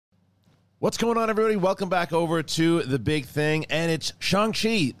What's going on, everybody? Welcome back over to The Big Thing, and it's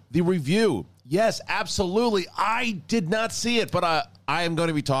Shang-Chi, the review. Yes, absolutely. I did not see it, but I am going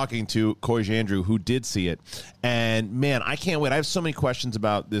to be talking to Coy Jandreau, who did see it. And, man, I can't wait. I have so many questions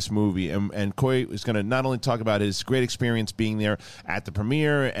about this movie, and Coy is going to not only talk about his great experience being there at the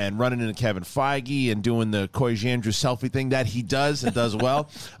premiere and running into Kevin Feige and doing the Coy Jandreau selfie thing that he does and does well.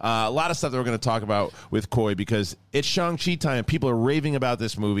 A lot of stuff that we're going to talk about with Coy because it's Shang-Chi time, and people are raving about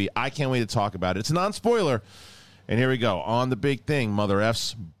this movie. I can't wait to talk about it. It's a non-spoiler. And here we go. On The Big Thing, Mother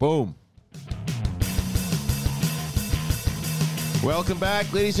F's. Boom. Welcome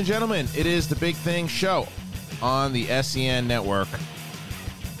back, ladies and gentlemen. It is The Big Thing Show on the SEN Network.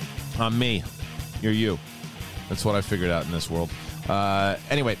 I'm me. You're you. That's what I figured out in this world.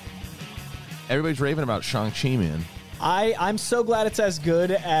 Anyway, everybody's raving about Shang-Chi, man. I'm so glad it's as good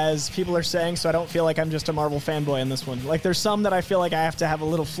as people are saying, so I don't feel like I'm just a Marvel fanboy in this one. Like, there's some that I feel like I have to have a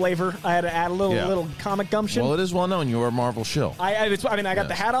little flavor. I had to add a little comic gumption. Well, it is well known you're a Marvel shill. I got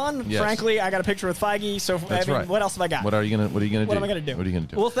the hat on. Yes. Frankly, I got a picture with Feige. So right. What else have I got? What are you gonna do? What am I gonna do? What are you gonna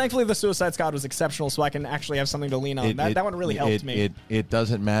do? Well, thankfully, the Suicide Squad was exceptional, so I can actually have something to lean on. That one really helped me. It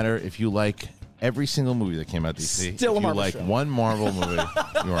doesn't matter if you like every single movie that came out DC. Still a Marvel show. If you like one Marvel movie,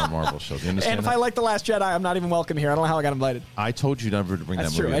 you are a Marvel show. Do you understand? And if I like The Last Jedi, I'm not even welcome here. I don't know how I got invited. I told you never to bring that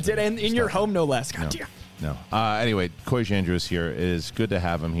movie. That's true. I did, and in your home, no less. God damn. No. Anyway, Coy Jandreau is here. It is good to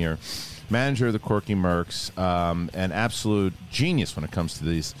have him here. Manager of the Quirky Mercs, an absolute genius when it comes to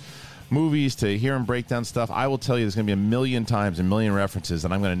these movies, to hear him break down stuff. I will tell you there's going to be a million references,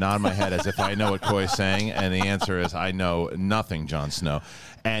 and I'm going to nod my head as if I know what Coy is saying, and the answer is I know nothing, Jon Snow.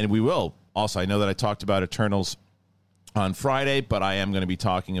 And we will. Also, I know that I talked about Eternals on Friday, but I am going to be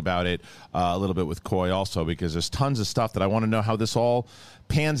talking about it a little bit with Coy also, because there's tons of stuff that I want to know how this all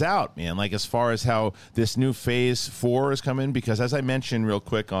pans out, man. Like, as far as how this new Phase 4 has come in, because as I mentioned real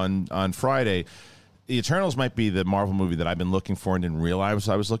quick on Friday, The Eternals might be the Marvel movie that I've been looking for and didn't realize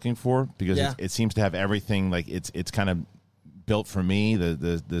I was looking for, because it seems to have everything. Like, it's kind of built for me.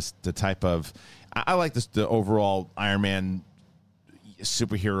 The type of, I like this, the overall Iron Man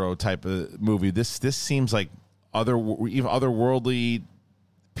superhero type of movie. This seems like otherworldly,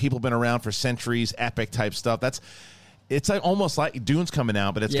 people been around for centuries, epic type stuff. It's like almost like Dune's coming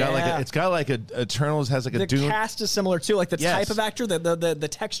out, but it's got like a Eternals has like a Dune. The cast is similar too, like the type of actor, the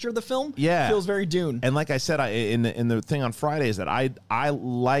texture of the film feels very Dune. And like I said, in the thing on Friday is that I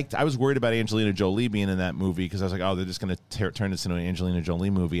was worried about Angelina Jolie being in that movie, because I was like, oh, they're just going to turn this into an Angelina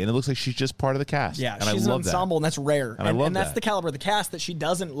Jolie movie, and it looks like she's just part of the cast. Yeah, and she's an ensemble, and that's rare. And that's the caliber of the cast, that she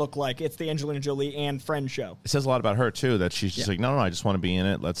doesn't look like it's the Angelina Jolie and Friends show. It says a lot about her too, that she's just like, no, I just want to be in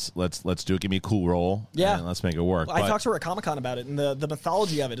it. Let's do it. Give me a cool role. Yeah, and let's make it work. Well, I talked to her at Comic-Con about it. And the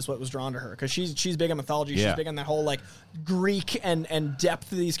mythology of it is what was drawn to her, because she's big on mythology. She's big on that whole like Greek and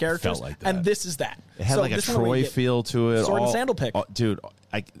depth of these characters. Felt like that. And this is that. It had like a Troy feel to it. Sword and sandal pick, dude.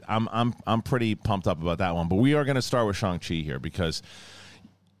 I'm pretty pumped up about that one. But we are going to start with Shang-Chi here, because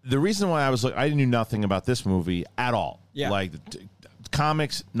the reason why I knew nothing about this movie at all. Yeah, like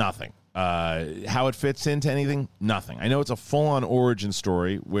comics, nothing. How it fits into anything, nothing. I know it's a full-on origin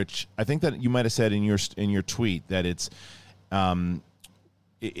story, which I think that you might have said in your tweet that it's like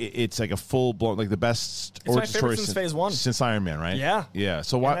a full-blown, like the best origin story since Phase 1, since Iron Man, right? Yeah.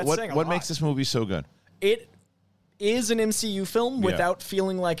 So what makes this movie so good? It is an MCU film without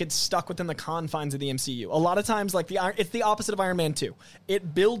feeling like it's stuck within the confines of the MCU. A lot of times, like it's the opposite of Iron Man 2.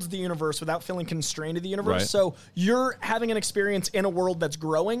 It builds the universe without feeling constrained to the universe. Right. So you're having an experience in a world that's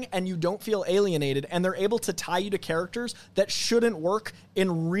growing, and you don't feel alienated, and they're able to tie you to characters that shouldn't work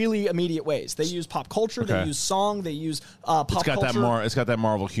in really immediate ways. They use pop culture, they use song, they use pop culture. It's got that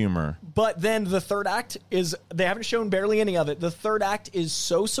Marvel humor. But then the third act is, they haven't shown barely any of it. The third act is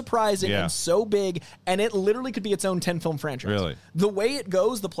so surprising and so big, and it literally could be its own 10-film franchise. Really? The way it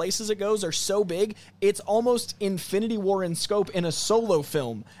goes, the places it goes are so big, it's almost Infinity War in scope in a solo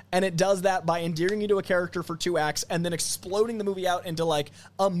film, and it does that by endearing you to a character for 2 acts and then exploding the movie out into like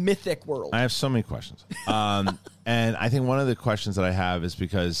a mythic world. I have so many questions. And I think one of the questions that I have is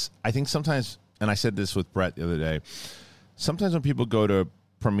because I think sometimes, and I said this with Brett the other day, sometimes when people go to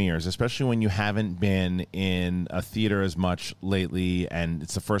premieres, especially when you haven't been in a theater as much lately, and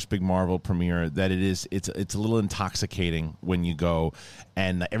it's the first big Marvel premiere, that it's a little intoxicating when you go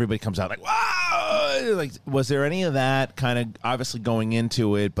and everybody comes out like, wow! Like, was there any of that kind of obviously going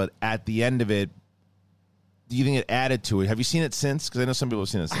into it, but at the end of it, do you think it added to it? Have you seen it since? Because I know some people have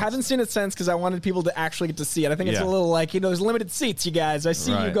seen it since. I haven't seen it since, because I wanted people to actually get to see it. I think it's a little like, there's limited seats, you guys. I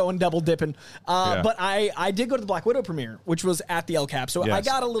see you going double dipping. But I did go to the Black Widow premiere, which was at the El Cap. So I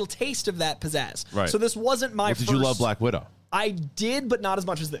got a little taste of that pizzazz. Right. So this wasn't my first... Did you love Black Widow? I did, but not as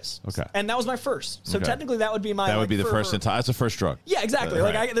much as this. Okay. And that was my first. So technically that would be my... That would be the first... That's the first drug. Yeah, exactly.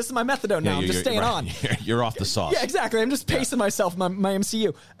 Right. This is my methadone now. I'm just staying on. You're off the sauce. Yeah, exactly. I'm just pacing myself, my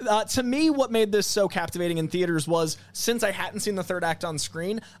MCU. To me, what made this so captivating in theaters was, since I hadn't seen the third act on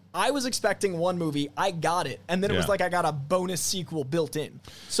screen, I was expecting one movie. I got it. And then it was like I got a bonus sequel built in.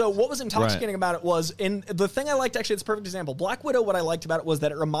 So what was intoxicating about it was, the thing I liked, actually, it's a perfect example. Black Widow, what I liked about it was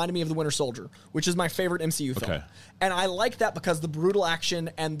that it reminded me of The Winter Soldier, which is my favorite MCU film. Okay. And I like that because the brutal action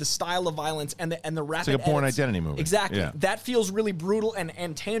and the style of violence and the rapid It's like a Bourne edits, Identity movie. Exactly. Yeah. That feels really brutal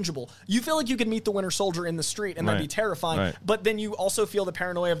and tangible. You feel like you could meet the Winter Soldier in the street and that'd be terrifying, but then you also feel the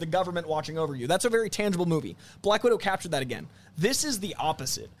paranoia of the government watching over you. That's a very tangible movie. Black Widow captured that again. This is the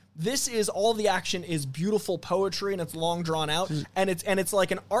opposite. This is all the action is beautiful poetry and it's long drawn out and it's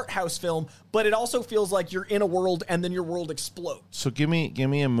like an art house film, but it also feels like you're in a world and then your world explodes. So give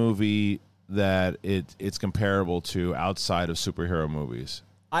me a movie that it's comparable to outside of superhero movies.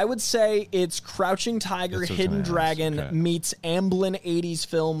 I would say it's Crouching Tiger, Hidden Dragon meets Amblin 80s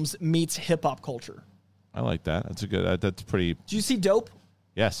films meets hip hop culture. I like that. That's a good. That's pretty. Do you see Dope?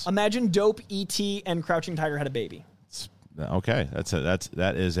 Yes. Imagine Dope, E.T., and Crouching Tiger had a baby. Okay,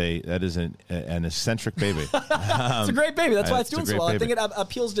 that is an eccentric baby. It's a great baby. That's why it's doing so well. Baby. I think it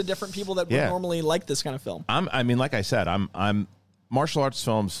appeals to different people that would normally like this kind of film. I mean, like I said, I'm martial arts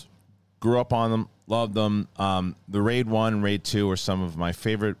films. Grew up on them, loved them. The Raid 1 and Raid 2 are some of my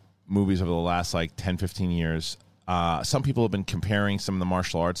favorite movies over the last, 10, 15 years. Some people have been comparing some of the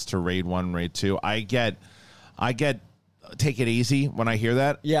martial arts to Raid 1 and Raid 2. I get take it easy when I hear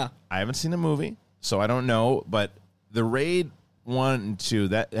that. Yeah. I haven't seen the movie, so I don't know. But the Raid 1 and 2,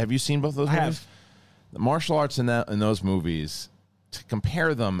 have you seen both those movies? I have. The martial arts in those movies, to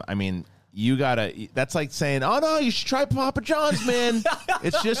compare them, I mean... that's like saying, oh no, you should try Papa John's, man.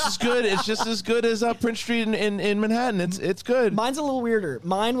 It's just as good. It's just as good as Prince Street in Manhattan. It's good. Mine's a little weirder.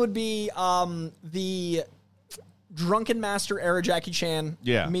 Mine would be the Drunken Master era Jackie Chan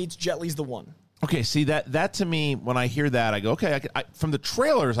meets Jet Li's The One. Okay, see that to me, when I hear that, I go, okay. From the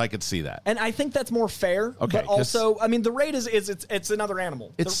trailers, I could see that, and I think that's more fair. Okay, but also, I mean, the Raid it's another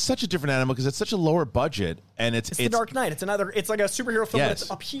animal. It's such a different animal because it's such a lower budget, and it's the Dark Knight. It's like a superhero film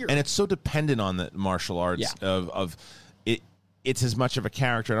that's up here, and it's so dependent on the martial arts of it. It's as much of a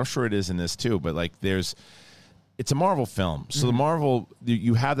character, and I'm sure it is in this too. But it's a Marvel film, so the Marvel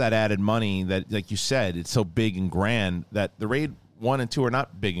you have that added money that, like you said, it's so big and grand that the Raid 1 and 2 are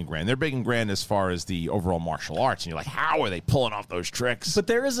not big and grand. They're big and grand as far as the overall martial arts. And you're like, how are they pulling off those tricks? But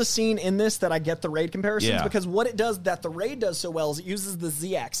there is a scene in this that I get the Raid comparisons because what it does that the Raid does so well is it uses the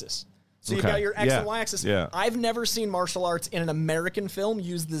Z-axis. So you've got your X and Y axis. Yeah. I've never seen martial arts in an American film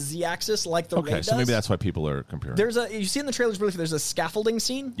use the Z axis like the Raid does. So maybe that's why people are comparing. You see in the trailers briefly, there's a scaffolding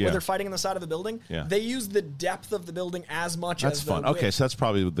scene where they're fighting on the side of the building. Yeah. They use the depth of the building as much as the width. Okay, so that's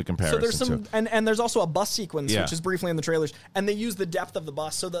probably the comparison. So there's some, and there's also a bus sequence, which is briefly in the trailers, and they use the depth of the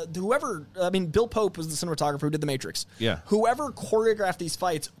bus. So Bill Pope was the cinematographer who did The Matrix. Yeah. Whoever choreographed these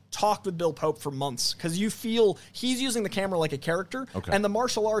fights talked with Bill Pope for months because you feel he's using the camera like a character, and the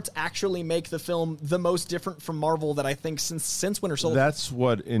martial arts actually make the film the most different from Marvel that I think since Winter Soldier. That's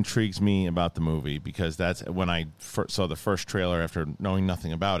what intrigues me about the movie because that's when I saw the first trailer after knowing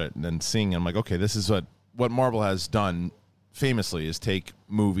nothing about it and then seeing it, I'm like, okay, this is what Marvel has done famously is take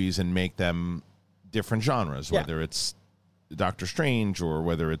movies and make them different genres, whether it's Doctor Strange or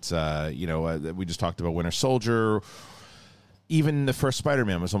whether it's we just talked about Winter Soldier. Even the first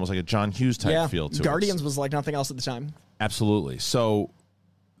Spider-Man was almost like a John Hughes type feel to it. Guardians was like nothing else at the time. Absolutely. So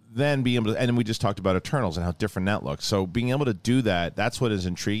then being able to, and then we just talked about Eternals and how different that looks. So being able to do that, that's what is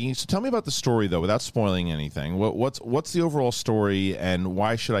intriguing. So tell me about the story, though, without spoiling anything. What's the overall story, and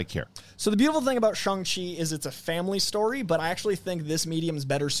why should I care? So the beautiful thing about Shang-Chi is it's a family story, but I actually think this medium is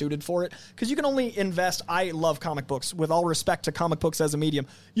better suited for it because you can only invest. I love comic books. With all respect to comic books as a medium,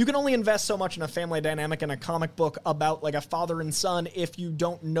 you can only invest so much in a family dynamic in a comic book about like a father and son if you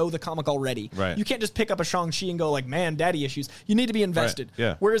don't know the comic already. Right. You can't just pick up a Shang-Chi and go like, man, daddy issues. You need to be invested. Right.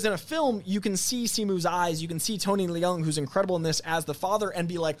 Yeah. Whereas in a film, you can see Simu's eyes, you can see Tony Leung, who's incredible in this, as the father, and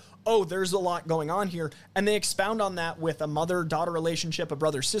be like, oh, there's a lot going on here. And they expound on that with a mother-daughter relationship, a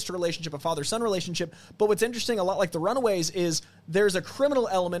brother-sister relationship, a father-son relationship. But what's interesting, a lot like The Runaways, is there's a criminal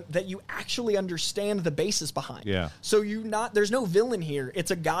element that you actually understand the basis behind. Yeah. So there's no villain here. It's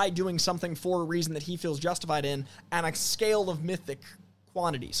a guy doing something for a reason that he feels justified in, and a scale of mythic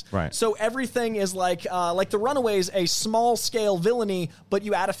quantities. Right. So everything is like The Runaways, a small scale villainy, but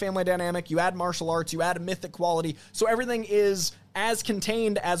you add a family dynamic, you add martial arts, you add a mythic quality. So everything is as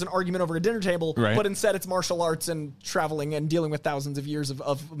contained as an argument over a dinner table, but instead it's martial arts and traveling and dealing with thousands of years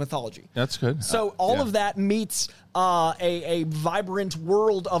of mythology. That's good. So all of that meets a vibrant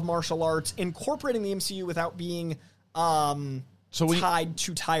world of martial arts, incorporating the MCU without being tied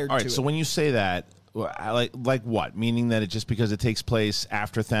too tired to it. All right, so when you say that, like what? Meaning that it just because it takes place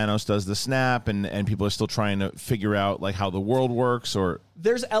after Thanos does the snap and people are still trying to figure out like how the world works, or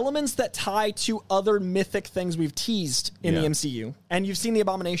there's elements that tie to other mythic things we've teased in the MCU, and you've seen the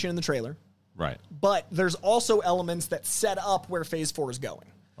Abomination in the trailer. Right. But there's also elements that set up where Phase 4 is going.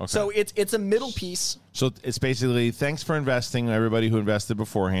 Okay. So it's a middle piece. So it's basically, thanks for investing, everybody who invested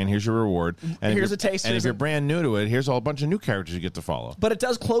beforehand. Here's your reward. And here's a taste. And if you're brand new to it, here's a bunch of new characters you get to follow. But it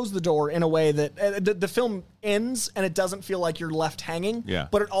does close the door in a way that the film ends and it doesn't feel like you're left hanging. Yeah.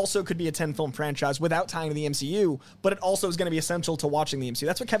 But it also could be a 10-film franchise without tying to the MCU, but it also is going to be essential to watching the MCU.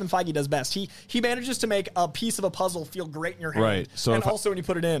 That's what Kevin Feige does best. He manages to make a piece of a puzzle feel great in your hand. Right. So and also when you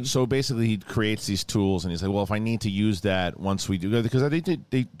put it in. So basically he creates these tools and he's like, well, if I need to use that once we do, because are they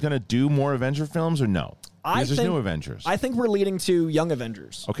going to do more Avenger films or no? Because there's new Avengers. I think we're leading to Young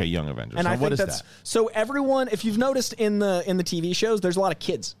Avengers. Okay, Young Avengers. And so I what think is that's that? So everyone, if you've noticed in the TV shows, there's a lot of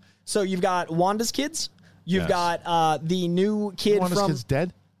kids. So you've got Wanda's kids. You've got the new kid Wanda's from kid's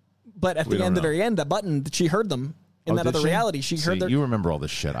dead. But at the very end, that button, she heard them in that other reality. She heard their. You remember all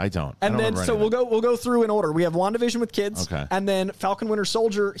this shit. I don't. And then so we'll go through in order. We have WandaVision with kids. Okay. And then Falcon Winter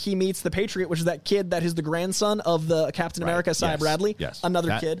Soldier, he meets the Patriot, which is that kid that is the grandson of the Captain America, Cy Bradley. Yes.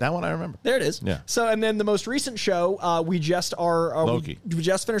 Another kid. That one I remember. There it is. Yeah. So and then the most recent show, we just are Loki. We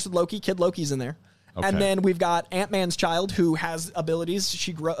just finished with Loki. Kid Loki's in there. Okay. And then we've got Ant-Man's child who has abilities.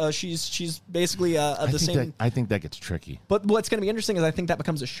 She's basically the same. I think that gets tricky. But what's going to be interesting is I think that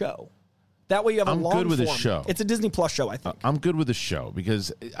becomes a show. That way you have a long I'm good with form. a show. It's a Disney Plus show, I think. I'm good with the show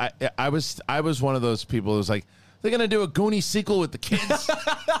because I was one of those people who was like, they're gonna do a Goonies sequel with the kids.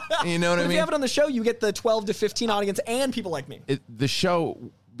 You know what I mean? If you have it on the show, you get the 12 to 15 audience and people like me. The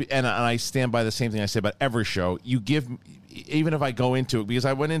show, and I stand by the same thing I say about every show. You give, even if I go into it, because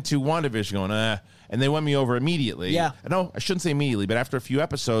I went into WandaVision going, and they won me over immediately. Yeah. No, I shouldn't say immediately, but after a few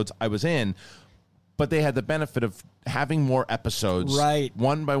episodes, I was in. But they had the benefit of having more episodes, right?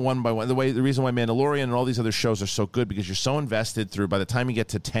 One by one by one. The reason why Mandalorian and all these other shows are so good because you're so invested through. By the time you get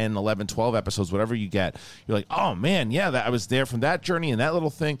to 10, 11, 12 episodes, whatever you get, you're like, oh man, yeah, I was there from that journey and that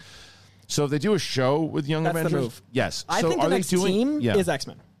little thing. So if they do a show with Young Avengers, the move. Yes. I think the next team is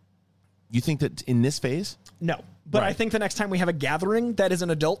X-Men. You think that in this phase? No. But I think the next time we have a gathering that is an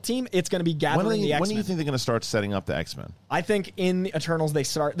adult team, it's going to be gathering the X-Men. When do you think they're going to start setting up the X-Men? I think in the Eternals they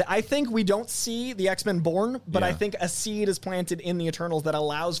start. I think we don't see the X-Men born, but I think a seed is planted in the Eternals that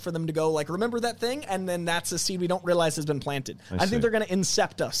allows for them to go like, remember that thing? And then that's a seed we don't realize has been planted. I think they're going to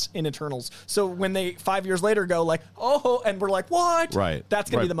incept us in Eternals. So when they 5 years later go like, oh, and we're like, what? Right.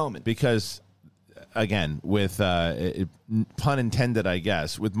 That's going to be the moment. Because again, with pun intended, I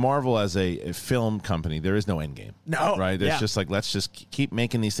guess, with Marvel as a film company, there is no end game. No, right? There's just like, let's just keep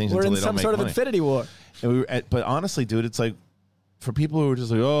making these things. We're until in they some don't make sort of money. Infinity War. And but honestly, dude, it's like for people who are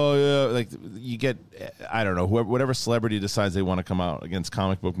just like, oh yeah, like you get, I don't know, whatever celebrity decides they want to come out against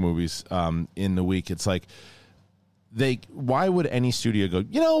comic book movies in the week, it's like why would any studio go,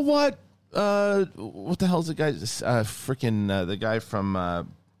 you know what the hell's the guy, the guy from God,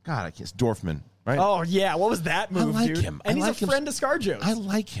 I can't, Dorfman. Right? Oh, yeah. What was that move, I like dude? him. And he's a friend of ScarJo's. I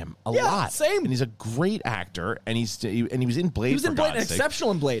like him a lot. Same. And he's a great actor. And he was in Blade. He was in Blade, exceptional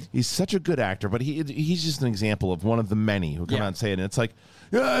in Blade. He's such a good actor, but he's just an example of one of the many who come out and say it. And it's like,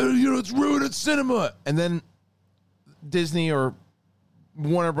 it's ruining cinema. And then Disney or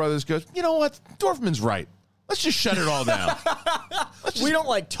Warner Brothers goes, you know what? Dorfman's right. Let's just shut it all down. We don't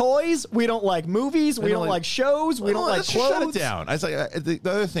like toys. We don't like movies. We don't like shows. We don't like clothes. Shut it down. I was like, the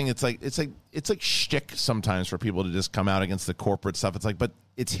other thing, it's like shtick sometimes for people to just come out against the corporate stuff. It's like, but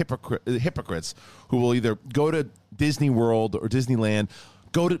it's hypocrites who will either go to Disney World or Disneyland,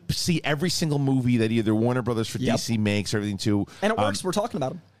 go to see every single movie that either Warner Brothers for DC makes, or everything too. And it works. We're talking about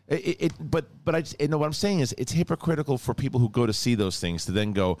them. But I know what I'm saying is it's hypocritical for people who go to see those things to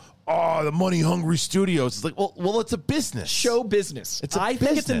then go, oh, the money hungry studios. It's like, well, it's a business, show business. It's a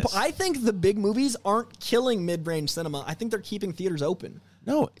business. I think the big movies aren't killing mid range cinema. I think they're keeping theaters open.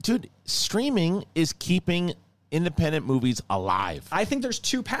 No, dude, streaming is keeping independent movies alive. I think there's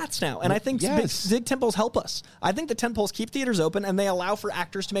two paths now, and I think big tentpoles help us. I think the tentpoles keep theaters open, and they allow for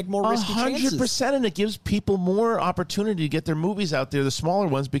actors to make more risky chances. 100%, and it gives people more opportunity to get their movies out there, the smaller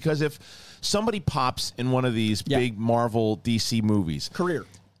ones, because if somebody pops in one of these big Marvel, DC movies, career,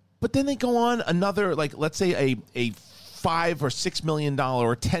 but then they go on another, like, let's say a $5 or $6 million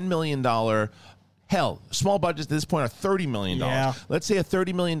or $10 million. Hell, small budgets at this point are $30 million. Yeah. Let's say a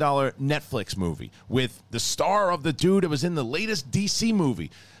 $30 million Netflix movie with the star of the dude that was in the latest DC movie.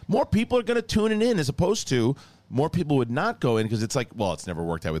 More people are going to tune it in, as opposed to more people would not go in, because it's like, well, it's never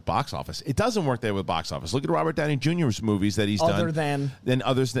worked out with box office. It doesn't work out with box office. Look at Robert Downey Jr.'s movies that he's done. Than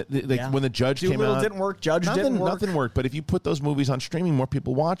others that, like when The Judge came out. didn't work. Judge didn't work. Nothing worked. But if you put those movies on streaming, more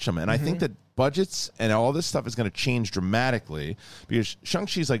people watch them. And I think that budgets and all this stuff is going to change dramatically, because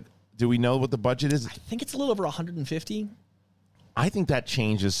Shang-Chi's like, do we know what the budget is? I think it's a little over 150. I think that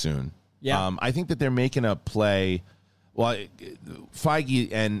changes soon. Yeah. I think that they're making a play. Well,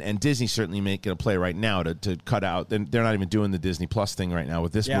 Feige and Disney certainly making a play right now to cut out. They're not even doing the Disney Plus thing right now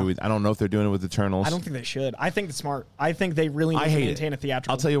with this movie. I don't know if they're doing it with Eternals. I don't think they should. I think it's smart. I think they really need to maintain a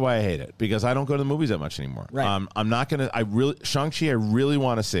theatrical. I'll tell you why I hate it. Because I don't go to the movies that much anymore. Right. I'm not going to. Shang-Chi, I really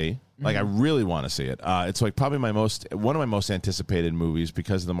want to see. Like, I really want to see it. It's like probably one of my most anticipated movies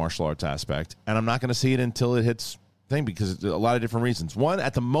because of the martial arts aspect. And I'm not going to see it until it hits thing, because a lot of different reasons. One,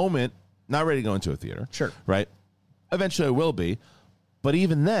 at the moment, not ready to go into a theater. Sure. Right? Eventually I will be. But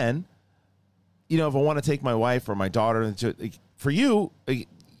even then, if I want to take my wife or my daughter, for you,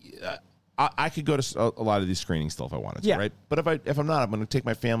 I could go to a lot of these screenings still if I wanted to, right? But if I'm not, I'm going to take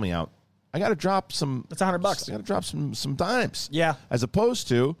my family out. I got to drop some. That's $100. I got to drop some dimes. Yeah. As opposed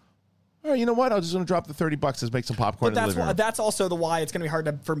to, all right, you know what? I'm just going to drop the $30. Let's make some popcorn in the living room. That's also why it's going to be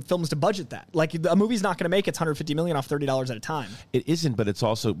hard for films to budget that. Like, a movie's not going to make its $150 million off $30 at a time. It isn't, but it's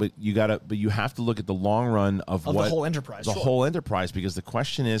also, but you have to look at the long run of the whole enterprise. The whole enterprise, because the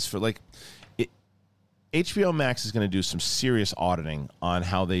question is HBO Max is going to do some serious auditing on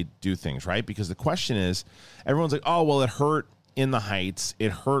how they do things, right? Because the question is, everyone's like, oh, well, it hurt In the Heights.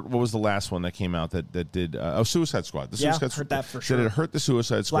 It hurt. What was the last one that came out that did? Suicide Squad. Hurt that for sure. Did it hurt the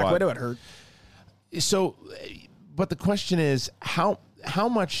Suicide Squad? Black Widow, it hurt. So, but the question is, how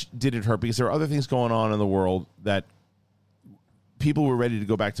much did it hurt? Because there are other things going on in the world that people were ready to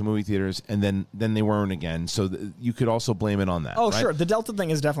go back to movie theaters, and then they weren't again. So you could also blame it on that. Oh, right? sure. The Delta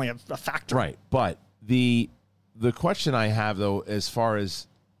thing is definitely a factor. Right. But the question I have, though, as far as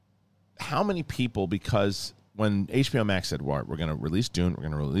how many people, because when HBO Max said, well, we're going to release Dune, we're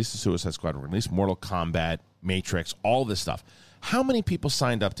going to release the Suicide Squad, we're going to release Mortal Kombat, Matrix, all this stuff, how many people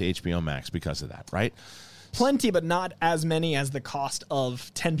signed up to HBO Max because of that, right? Plenty, but not as many as the cost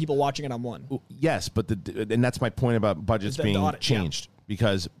of 10 people watching it on one. Yes, but and that's my point about budgets being changed,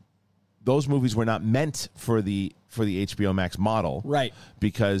 because those movies were not meant for the HBO Max model. Right.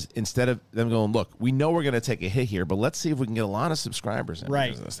 Because instead of them going, look, we know we're going to take a hit here, but let's see if we can get a lot of subscribers in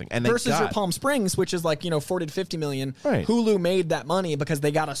because of this thing. And versus your Palm Springs, which is like, 40 to 50 million. Right. Hulu made that money because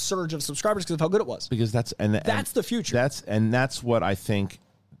they got a surge of subscribers because of how good it was. Because that's the future. That's what I think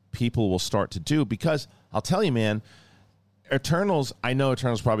people will start to do, because I'll tell you, man, Eternals, I know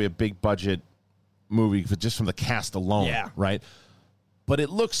Eternals probably a big budget movie just from the cast alone, right? But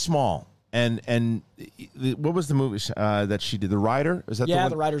it looks small. And what was the movie that she did? The Rider? Is that the one?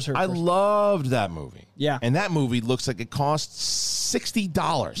 The Rider's her. I loved that movie. Yeah. And that movie looks like it costs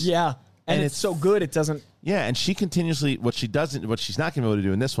 $60. Yeah. And it's so good it doesn't. Yeah, and she continuously what she's not going to be able to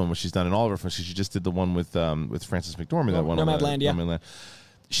do in this one, what she's done in all of her films, she just did the one with Frances McDormand, that one Nomadland, Nomadland.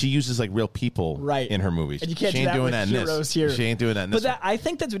 She uses like real people in her movies. And you can't she ain't do that doing with that in heroes this. here. She ain't doing that in this. But I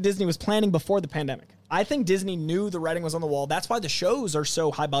think that's what Disney was planning before the pandemic. I think Disney knew the writing was on the wall. That's why the shows are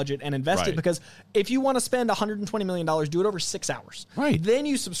so high budget and invested, because if you want to spend $120 million, do it over 6 hours. Right. Then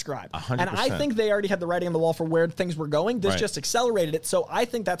you subscribe. 100%. And I think they already had the writing on the wall for where things were going. This just accelerated it. So I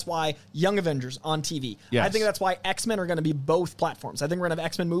think that's why Young Avengers on TV. Yes. I think that's why X-Men are going to be both platforms. I think we're going to have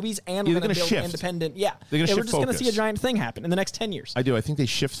X-Men movies and we're going to build shift. independent. They're going to shift we're just going to see a giant thing happen in the next 10 years. I do. I think they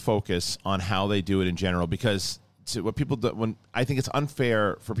shift focus on how they do it in general, because what people do, when I think it's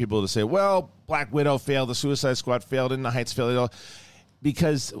unfair for people to say, well, Black Widow failed, the Suicide Squad failed, In the Heights failed,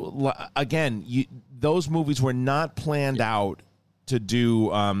 because again, those movies were not planned out to do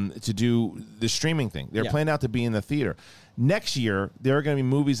the streaming thing. They're planned out to be in the theater. Next year, there are going to be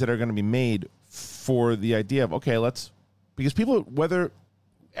movies that are going to be made for the idea of, okay, because people, whether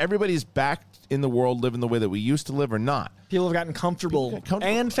everybody's back in the world living the way that we used to live or not. People have gotten comfortable,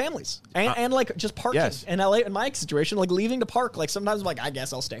 and families, and like just parking in LA. In my situation, like leaving to park, like sometimes I'm like, I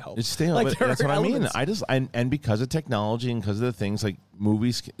guess I'll stay home. Stay home. Like, that's what elements. I mean. And because of technology and because of the things like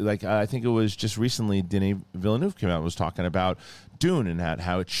movies, like I think it was just recently Denis Villeneuve came out and was talking about Dune and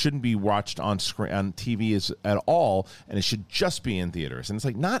how it shouldn't be watched on screen on TV at all, and it should just be in theaters. And it's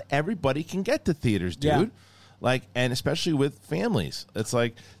like not everybody can get to theaters, dude. Yeah. Like, and especially with families, it's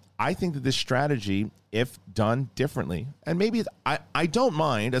like I think that this strategy, if done differently, and maybe I don't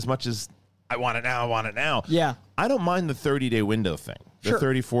mind as much as I want it now. Yeah. I don't mind the 30-day window thing. The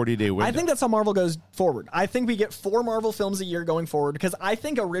 30, 40-day window. I think that's how Marvel goes forward. I think we get 4 Marvel films a year going forward because I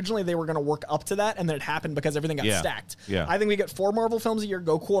think originally they were going to work up to that and then it happened because everything got stacked. Yeah. I think we get 4 Marvel films a year,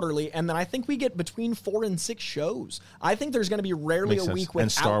 go quarterly, and then I think we get between 4 and 6 shows. I think there's going to be rarely a week without...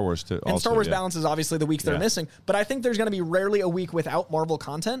 And Star Wars, too. And Star Wars balances, obviously, the weeks they're missing. But I think there's going to be rarely a week without Marvel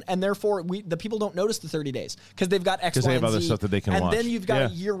content, and therefore the people don't notice the 30 days because they've got X, Y, and Z. Because they have other stuff that they can watch. And then you've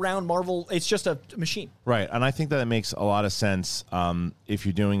got a year-round Marvel. It's just a machine. Right, and I think that it makes a lot of sense if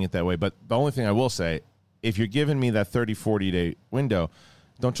you're doing it that way. But the only thing I will say, if you're giving me that 30, 40-day window,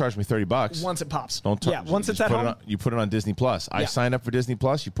 don't charge me $30 once it pops. Once it's at home, you put it on Disney Plus. I signed up for Disney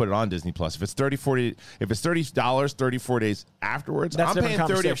Plus. You put it on Disney Plus. If it's $30, $34 days afterwards, I'm paying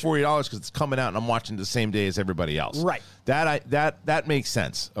 $30 or $40 because it's coming out and I'm watching the same day as everybody else. Right. That makes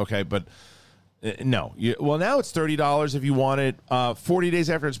sense. Okay, but. No. Now it's $30 if you want it 40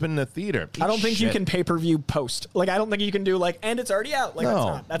 days after it's been in the theater. I don't think you can pay-per-view post. Like, I don't think you can do, like, and it's already out. Like,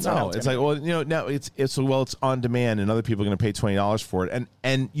 that's not how it's like, well, now it's on demand and other people are going to pay $20 for it.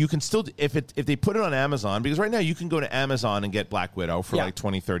 And you can still, if they put it on Amazon, because right now you can go to Amazon and get Black Widow for like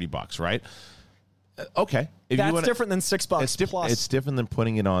 $20, $30, right? Okay. That's different than $6 plus. It's different than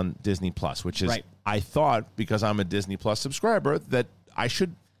putting it on Disney Plus, which is, I thought, because I'm a Disney Plus subscriber, that I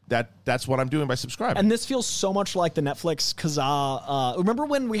should... That's what I'm doing by subscribing. And this feels so much like the Netflix Kazaa. Remember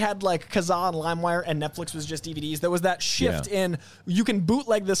when we had like Kazaa and LimeWire and Netflix was just DVDs? There was that shift in you can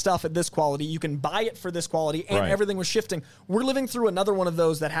bootleg this stuff at this quality, you can buy it for this quality, and everything was shifting. We're living through another one of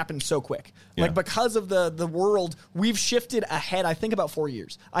those that happened so quick. Like because of the world, we've shifted ahead, I think, about 4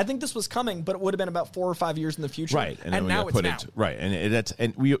 years. I think this was coming, but it would have been about 4 or 5 years in the future. Right. And now it's now. Right.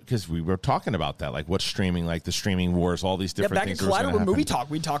 And because we were talking about that, like what's streaming, like the streaming wars, all these different things. Back in Collider with Movie Talk,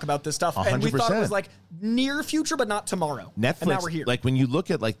 we'd talk about this stuff. 100%. And we thought it was like near future, but not tomorrow. Netflix, and now we're here. Like when you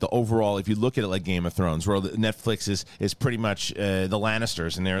look at like the overall, if you look at it like Game of Thrones, where Netflix is pretty much the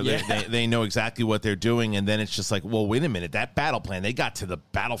Lannisters, and they know exactly what they're doing, and then it's just like, well, wait a minute, that battle plan, they got to the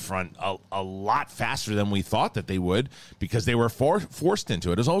battlefront a lot faster than we thought that they would because they were forced into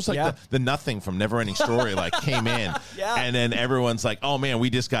it. It was almost like the Nothing from Neverending Story like came in, and then everyone's like, oh man, we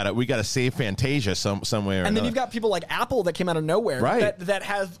got to save Fantasia somewhere. And then you've got people like Apple that came out of nowhere that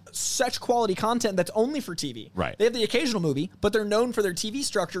have such quality content that's only for TV. Right. They have the occasional movie, but they're known for their TV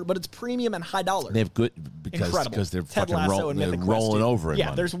structure, but it's premium and high dollar. They have good because they're Ted fucking rolling over.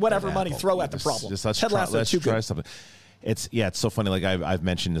 There's whatever money throw at the problem. Ted Lasso, too good. Something. It's so funny. Like I've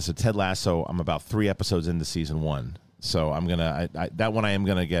mentioned this. So Ted Lasso, I'm about 3 episodes into season 1, so I'm gonna that one I am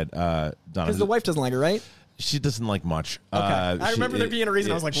gonna get done because the wife doesn't like it, right? She doesn't like much. Okay. I remember there being a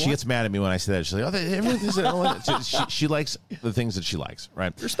reason. I was like, she gets mad at me when I say that. She's like, she likes the things that she likes,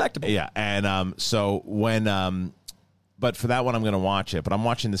 right? Respectable. Yeah. And so when, but for that one, I'm going to watch it. But I'm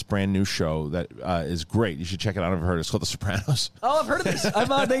watching this brand new show that is great. You should check it out. I've heard it. It's called The Sopranos. Oh, I've heard of this. They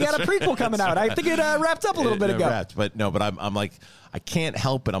got a prequel coming out. I think it wrapped up a little bit ago. But I'm like, I can't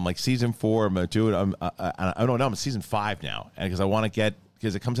help it. I'm like season 4. I'm doing. I don't know. I'm season 5 now, and because I want to get.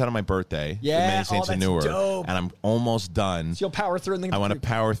 Because it comes out on my birthday, Many Saints and Newer, dope. And I'm almost done. So you'll power through it. I want to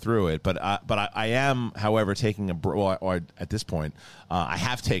power through it, but I am, however, taking a break. Well, or at this point, I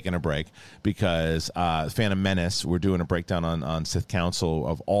have taken a break because Phantom Menace. We're doing a breakdown on Sith Council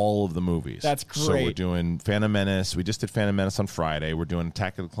of all of the movies. That's great. So we're doing Phantom Menace. We just did Phantom Menace on Friday. We're doing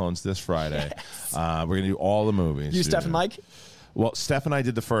Attack of the Clones this Friday. Yes. We're gonna do all the movies. You, Steph, and Mike. Well, Steph and I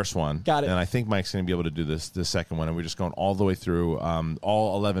did the first one. Got it. And I think Mike's going to be able to do the second one. And we're just going all the way through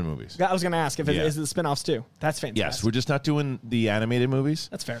all 11 movies. I was going to ask if is the spinoffs too. That's fantastic. Yes, we're just not doing the animated movies.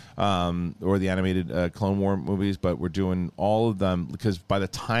 That's fair. Or the animated Clone War movies, but we're doing all of them because by the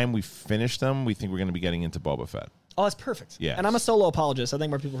time we finish them, we think we're going to be getting into Boba Fett. Oh, that's perfect. Yeah. And I'm a Solo apologist. I think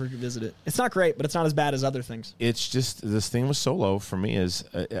more people should visit it. It's not great, but it's not as bad as other things. It's just, this thing with Solo for me is,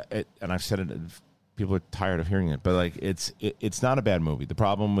 and I've said it, people are tired of hearing it, but like it's not a bad movie. The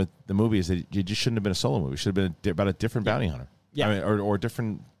problem with the movie is that it just shouldn't have been a Solo movie. It should have been about a different bounty hunter. Yeah. I mean, or a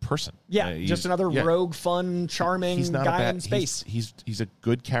different person. Yeah, just another rogue, fun, charming guy in space. He's a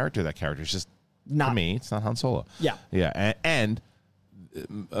good character. That character is just, not for me, it's not Han Solo. Yeah. Yeah, and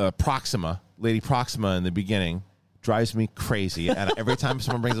Proxima, Lady Proxima in the beginning drives me crazy. And every time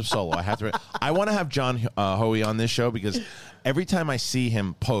someone brings up Solo, I have to. I want to have John Hoey on this show because every time I see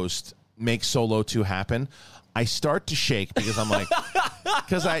him post make Solo 2 happen, I start to shake because I'm like,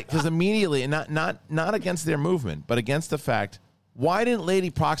 because immediately, and not against their movement, but against the fact, why didn't Lady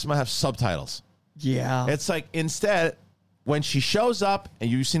Proxima have subtitles? Yeah. It's like, instead, when she shows up, and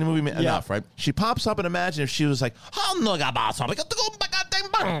you've seen the movie enough, right? She pops up, and imagine if she was like,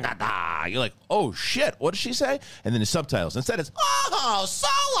 you're like, oh shit, what did she say? And then the subtitles. Instead, it's, oh,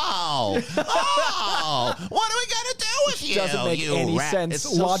 Solo! Oh, what are we gonna do with you? Doesn't make any sense it's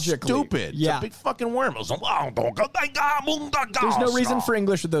so logically. Stupid. Yeah. It's a big fucking worm. There's no reason for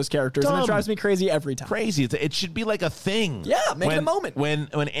English with those characters, and it drives me crazy every time. Crazy. It should be like a thing. Yeah, make it a moment.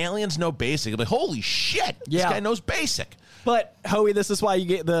 When aliens know basic, like, holy shit, this guy knows basic. But Hoey, this is why you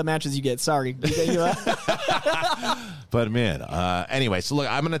get the matches you get. Sorry. But man, anyway, so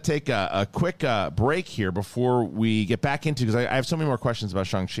look, I'm going to take a quick break here before we get back into, because I have so many more questions about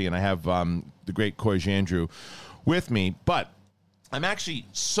Shang-Chi, and I have the great Coy Jandreau with me. But I'm actually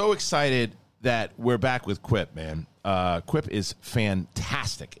so excited that we're back with Quip, man. Quip is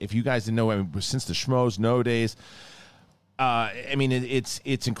fantastic. If you guys didn't know, since the Schmoes No days, I mean,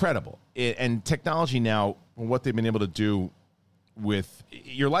 it's incredible. And technology now, what they've been able to do with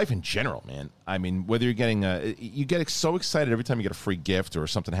your life in general, man. I mean, whether you're getting you get so excited every time you get a free gift or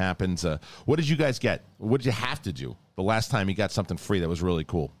something happens. What did you guys get? What did you have to do the last time you got something free that was really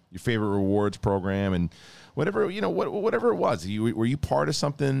cool? Your favorite rewards program and whatever, whatever it was. Were you part of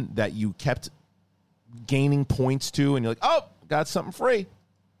something that you kept gaining points to, and you're like, oh, got something free?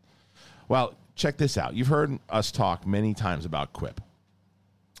 Well, check this out. You've heard us talk many times about Quip.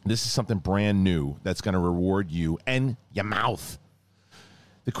 This is something brand new that's going to reward you and your mouth.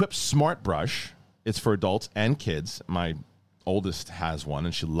 The Quip Smart Brush, it's for adults and kids. My oldest has one,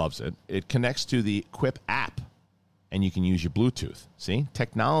 and she loves it. It connects to the Quip app, and you can use your Bluetooth. See?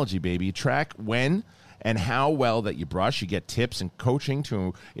 Technology, baby. You track when and how well that you brush. You get tips and coaching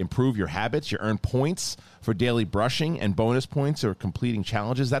to improve your habits. You earn points for daily brushing and bonus points or completing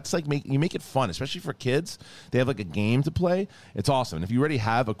challenges. That's like, you make it fun, especially for kids. They have like a game to play. It's awesome. And if you already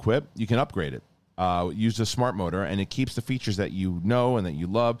have a Quip, you can upgrade it. Use the smart motor, and it keeps the features that you know and that you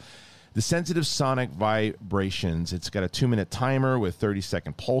love. The sensitive sonic vibrations. It's got a 2-minute timer with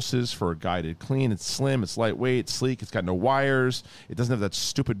 30-second pulses for a guided clean. It's slim, it's lightweight, it's sleek, it's got no wires. It doesn't have that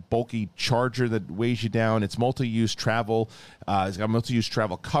stupid bulky charger that weighs you down. It's multi-use travel. It's got a multi-use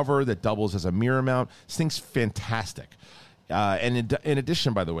travel cover that doubles as a mirror mount. This thing's fantastic. And in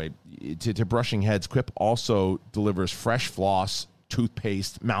addition, by the way, to brushing heads, Quip also delivers fresh floss,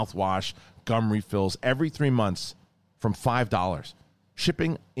 toothpaste, mouthwash, gum refills every 3 months from $5.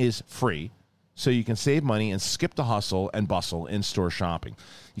 Shipping is free, so you can save money and skip the hustle and bustle in-store shopping.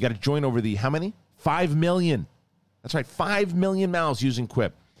 You got to join over the, how many? 5 million. That's right, 5 million mouths using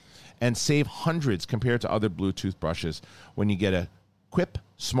Quip, and save hundreds compared to other Bluetooth brushes when you get a Quip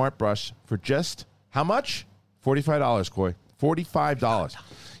Smart Brush for just, how much? $45, Coy. $45.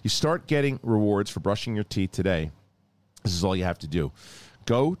 You start getting rewards for brushing your teeth today. This is all you have to do.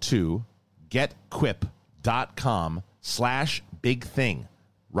 Go to getquip.com/big thing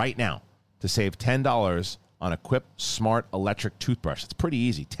right now to save $10 on a Quip Smart Electric Toothbrush. It's pretty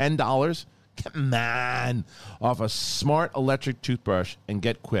easy. $10, come on, off a smart electric toothbrush, and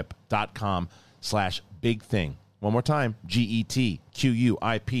getquip.com/big thing. One more time,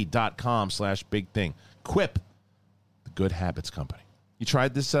 GETQUIP.com/big thing. Quip, the good habits company. You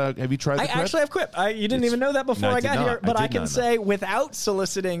tried this? Have you tried the Quip? I actually have Quip. You didn't even know that before I got here, but I can say without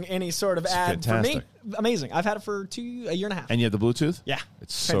soliciting any sort of ad for me, amazing. I've had it for a year and a half. And you have the Bluetooth? Yeah.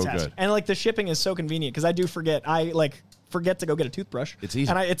 It's fantastic. So good. And like the shipping is so convenient because I do forget. I forget to go get a toothbrush. It's easy.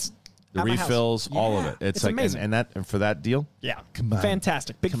 And it's the refills, all of it. It's like amazing. And for that deal? Yeah. Come on.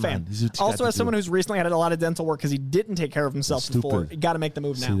 Fantastic. Big fan. Also, as someone who's recently had a lot of dental work because he didn't take care of himself before, you got to make the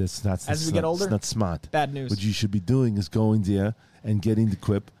move now. As we get older, it's not smart. Bad news. What you should be doing is going there and getting the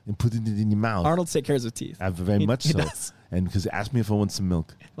Quip and putting it in your mouth. Arnold takes care of his teeth. Very much so. Does. And because ask me if I want some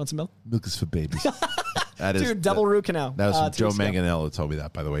milk. Want some milk? Milk is for babies. That is, dude, double root canal. That was from Joe Manganiello who told me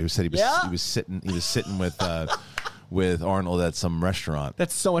that, by the way. He said he was sitting with Arnold at some restaurant.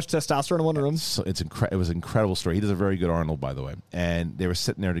 That's so much testosterone in one room. So it was an incredible story. He does a very good Arnold, by the way. And they were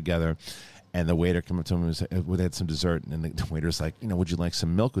sitting there together, and the waiter came up to him and said, they had some dessert, and the waiter's like, would you like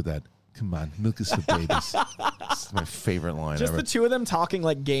some milk with that? Come on, milk is for babies. It's my favorite line just ever. The two of them talking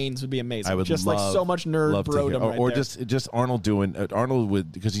like Gaines would be amazing. I would just like so much nerd brodom right or there. just Arnold doing Arnold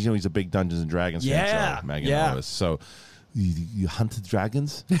would, because he's a big Dungeons and Dragons fan. Manganiello. So you hunt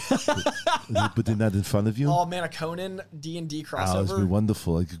dragons, but they're not in front of you. Oh man, a Conan D&D crossover. Oh, it's been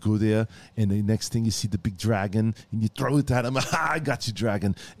wonderful. Like you go there, and the next thing you see the big dragon, and you throw it at him. I got you,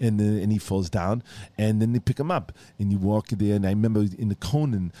 dragon, and he falls down, and then they pick him up, and you walk there. And I remember in the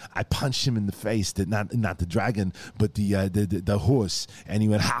Conan, I punched him in the face. That not the dragon, but the horse, and he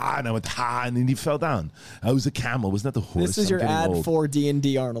went ha, and I went ha, and then he fell down. I was a camel. It was not the horse. This is your ad for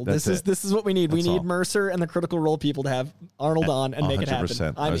D&D, Arnold. This is what we need. We need Mercer and the Critical Role people to have Arnold on and make it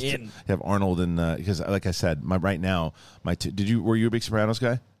happen. I'm in. Have Arnold and because, like I said, right now, were you a big Sopranos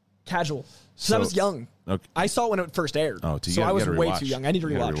guy? Casual. So I was young. Okay. I saw it when it first aired. Oh, so I was way too young. I need to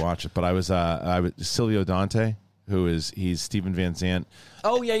rewatch it. But I was Silvio Dante, he's Stephen Van Zandt.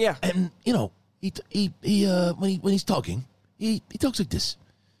 Oh yeah. And he when he's talking, he talks like this.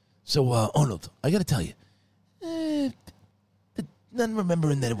 So Arnold, I got to tell you, none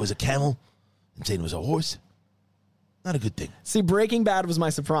remembering that it was a camel and saying it was a horse. Not a good thing. See, Breaking Bad was my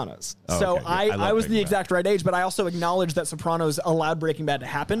Sopranos. So okay. I was the Breaking exact right age, but I also acknowledged that Sopranos allowed Breaking Bad to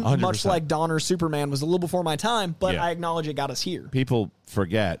happen, 100%. much like Dawn or Superman was a little before my time, but I acknowledge it got us here. People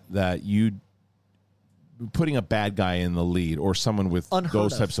forget that putting a bad guy in the lead or someone with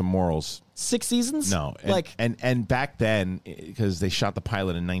those types of morals. 6 seasons? No. And back then, because they shot the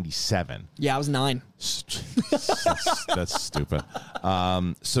pilot in 97. Yeah, I was 9. That's stupid.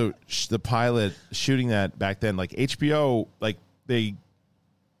 So the pilot shooting that back then, like HBO, like they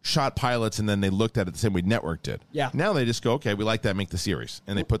shot pilots and then they looked at it the same way network did. Yeah. Now they just go, okay, we like that, make the series.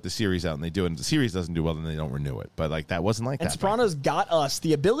 And they put the series out and they do it. And if the series doesn't do well, then they don't renew it. But like that wasn't like that. And Sopranos got us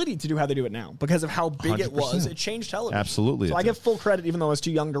the ability to do how they do it now because of how big 100%. it was. It changed television. Absolutely. So I give full credit even though I was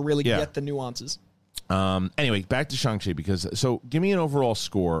too young to really get the nuances. Anyway, back to Shang-Chi so give me an overall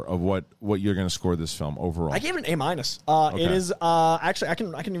score of what you're going to score this film overall. I gave it an A-. It is actually I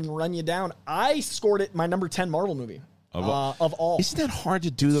can even run you down. I scored it my number 10 Marvel movie. Of all. Isn't that hard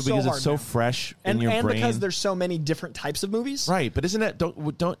to do though because it's so fresh in your brain? And because there's so many different types of movies. Right, but isn't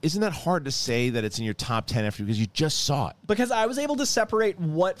that hard to say that it's in your top 10 after because you just saw it? Because I was able to separate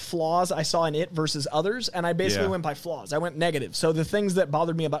what flaws I saw in it versus others, and I basically went by flaws. I went negative. So the things that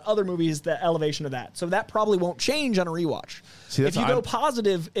bothered me about other movies, the elevation of that. So that probably won't change on a rewatch. See, if you go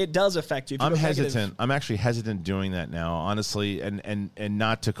positive, it does affect you. If you I'm go hesitant. Negative, I'm actually hesitant doing that now, honestly, and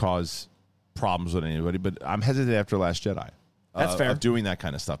not to cause problems with anybody, but I'm hesitant after Last Jedi. That's fair. Of doing that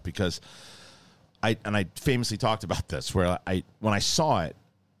kind of stuff because I famously talked about this where when I saw it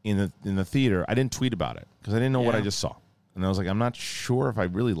in the theater, I didn't tweet about it because I didn't know what I just saw, and I was like, I'm not sure if I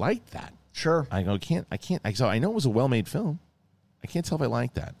really liked that. Sure. I go, so I know it was a well-made film. I can't tell if I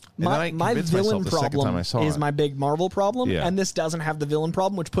like that. And my villain problem is my big Marvel problem, Yeah. and this doesn't have the villain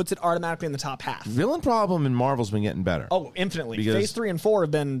problem, which puts it automatically in the top half. Villain problem in Marvel's been getting better. Oh, infinitely. Because Phase 3 and 4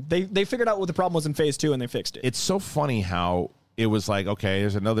 have been they figured out what the problem was in Phase 2 and they fixed it. It's so funny how it was like, okay,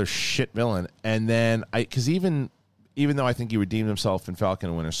 there's another shit villain, and then because even though I think he redeemed himself in Falcon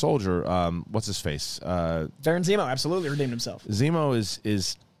and Winter Soldier, what's his face? Baron Zemo absolutely redeemed himself. Zemo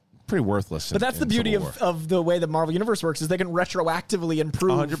is pretty worthless. But that's the beauty of the way the Marvel Universe works is they can retroactively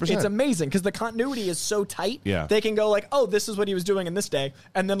improve. 100%. It's amazing because the continuity is so tight. Yeah. They can go like, oh, this is what he was doing in this day,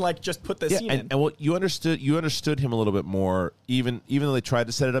 and then like just put this scene in. And well, you understood him a little bit more, even though they tried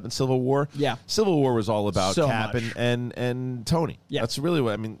to set it up in Civil War. Yeah. Civil War was all about So Cap much. and Tony. Yeah. That's really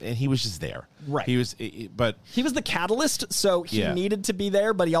what I mean. And he was just there. Right. But he was the catalyst, so he Yeah. needed to be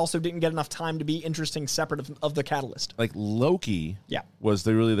there, but he also didn't get enough time to be interesting separate of the catalyst. like Loki Yeah. was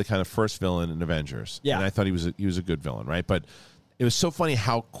really the kind of first villain in Avengers. Yeah. And I thought he was a good villain, right? But it was so funny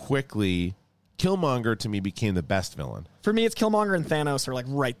how quickly Killmonger to me became the best villain. For me, it's Killmonger and Thanos are like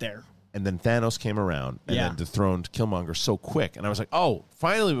right there. And then Thanos came around and Yeah. then dethroned Killmonger so quick. And I was like, oh,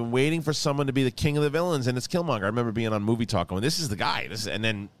 finally, we've been waiting for someone to be the king of the villains, and it's Killmonger. I remember being on Movie Talk going, this is the guy. And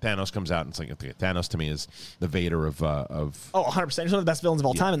then Thanos comes out, and it's like, okay, Thanos to me is the Vader of Oh, 100%. He's one of the best villains of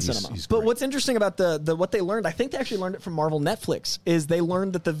all time in cinema. he's But great. what's interesting about the what they learned, I think they actually learned it from Marvel Netflix, is they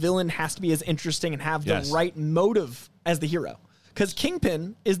learned that the villain has to be as interesting and have the Yes. right motive as the hero. Because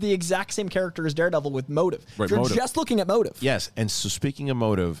Kingpin is the exact same character as Daredevil with motive. Right, If you're motive. just looking at motive. Yes, and so speaking of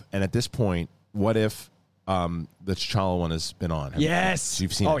motive, and at this point, what if the T'Challa one has been on? Yes.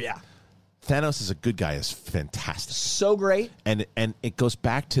 You've seen Oh, it. yeah. Thanos is a good guy is fantastic. So great. And it goes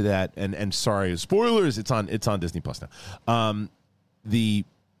back to that, and sorry, spoilers, it's on Disney Plus now. The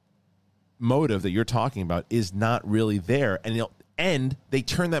motive that you're talking about is not really there, and they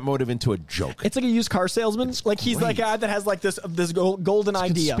turn that motive into a joke. It's like a used car salesman. Like he's great. like a guy that has like this golden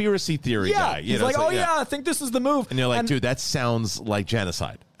idea. Conspiracy theory Yeah. guy. He's like, oh yeah, I think this is the move. And you're like, dude, that sounds like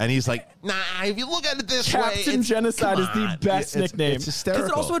genocide. And he's like, nah, if you look at it this way, Captain Genocide is the best nickname. It's hysterical.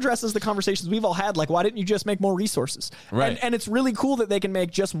 Because it also addresses the conversations we've all had, like, why didn't you just make more resources? Right. And it's really cool that they can make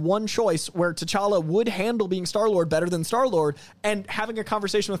just one choice where T'Challa would handle being Star-Lord better than Star-Lord, and having a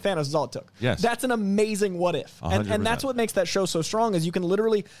conversation with Thanos is all it took. Yes. That's an amazing what if. And that's what makes that show so strong, is you can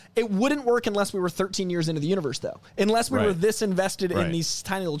literally, it wouldn't work unless we were 13 years into the universe, though. Unless we were this invested in these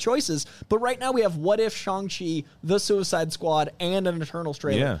tiny little choices. But right now we have what if Shang-Chi, the Suicide Squad, and an Eternals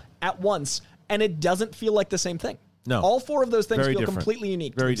trailer at once, and it doesn't feel like the same thing. No. All four of those things Very feel different. completely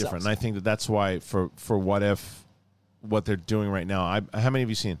unique. Very to different. And I think that's why for what if, what they're doing right now, how many have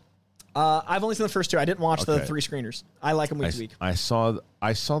you seen? I've only seen the first two. I didn't watch the 3 screeners. I like them week to week. I saw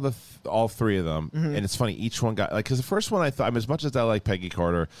all 3 of them, and it's funny. Each one got, like, because the first one I thought, as much as I like Peggy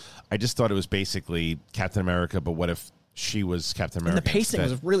Carter, I just thought it was basically Captain America, but what if she was Captain America? And the pacing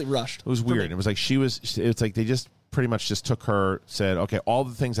instead? was really rushed. It was weird. It was like it's like they just pretty much just took her, said, okay, all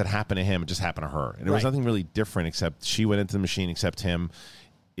the things that happened to him just happened to her, and there was nothing really different except she went into the machine, except him.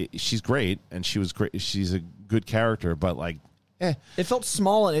 She's great, and she was great. She's a good character, but like, it felt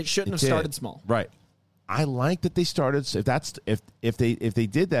small, and it shouldn't have started small. Right. I like that they started. If they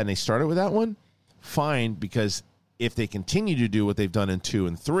did that and they started with that one, fine. Because if they continue to do what they've done in 2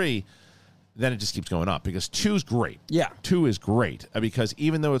 and 3, then it just keeps going up. Because 2 is great. Yeah, 2 is great because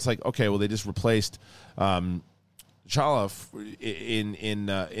even though it's like, okay, well, they just replaced T'Challa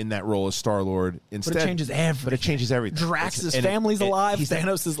in that role as Star-Lord instead. But it changes everything. But it changes everything. Drax's family's alive.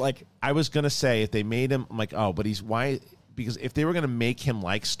 Thanos is like. I was gonna say if they made him, I'm like, oh, but he's why. Because if they were going to make him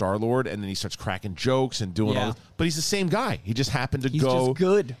like Star-Lord and then he starts cracking jokes and doing all this, but he's the same guy. He just happened to He's just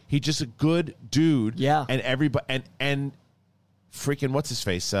good. He's just a good dude. Yeah. And everybody, and freaking, what's his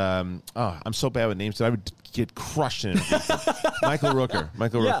face? I'm so bad with names that I would get crushed in it. Michael Rooker.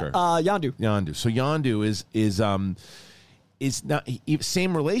 Yondu. So Yondu is not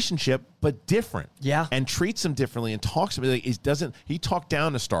same relationship but different. Yeah. And treats him differently and talks to him like he talked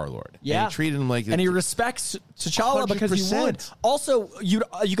down to Star-Lord. Yeah. And he treated him like, and he respects T'Challa because he would. Also, you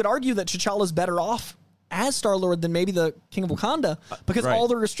could argue that T'Challa's better off as Star-Lord than maybe the King of Wakanda because all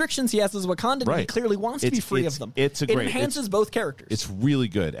the restrictions he has as Wakandan, he clearly wants to be free of them. It enhances both characters. It's really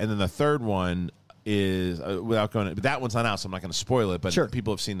good. And then the third one is without going, but that one's not out, so I'm not going to spoil it. But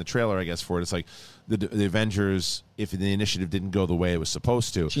people have seen the trailer, I guess, for it. It's like the Avengers. If the initiative didn't go the way it was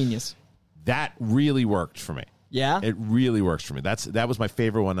supposed to, genius. That really worked for me. Yeah, it really works for me. That was my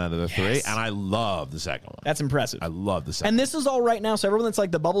favorite one out of the 3, and I love the second one. That's impressive. I love the second. And this is all right now, so everyone that's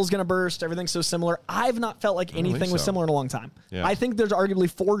like the bubble's going to burst, everything's so similar. I've not felt like anything was similar in a long time. Yeah. I think there's arguably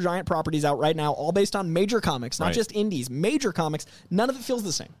 4 giant properties out right now, all based on major comics, not just indies. Major comics. None of it feels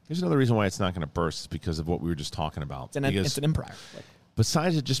the same. Here's another reason why it's not going to burst, is because of what we were just talking about. It's an empire.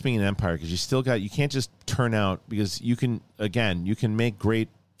 Besides it just being an empire, because you can't just turn out, because you can make great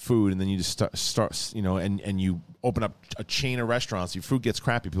food and then you just start and you open up a chain of restaurants, your food gets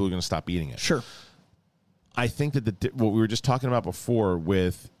crappy, people are going to stop eating it. Sure. I think that what we were just talking about before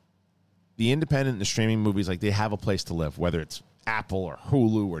with the independent and the streaming movies, like they have a place to live, whether it's Apple or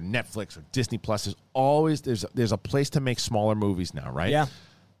Hulu or Netflix or Disney Plus. There's a place to make smaller movies now, right? Yeah.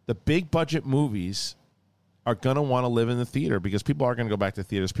 The big budget movies are going to want to live in the theater because people are going to go back to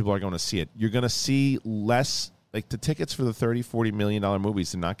theaters. People are going to see it. You're going to see less. Like the tickets for the $30-40 million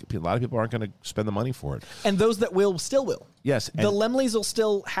movies, a lot of people aren't going to spend the money for it. And those that will still will. Yes, the Lemleys will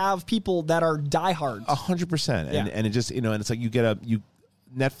still have people that are diehards. 100%. And it just and it's like you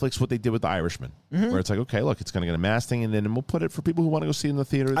Netflix what they did with The Irishman, where it's like, okay, look, it's going to get a mass thing, and then we'll put it for people who want to go see it in the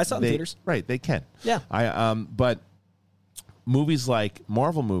theater. I saw it in theaters. Right, they can. Yeah. But movies like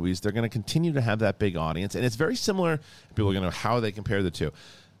Marvel movies, they're going to continue to have that big audience, and it's very similar. People are going to know how they compare the two.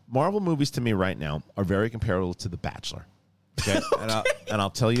 Marvel movies to me right now are very comparable to The Bachelor. Okay? And I'll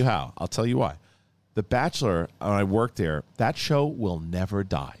tell you how. I'll tell you why. The Bachelor, when I worked there, that show will never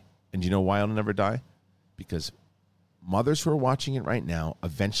die. And do you know why it'll never die? Because mothers who are watching it right now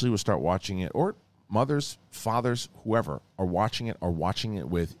eventually will start watching it, or mothers, fathers, whoever are watching it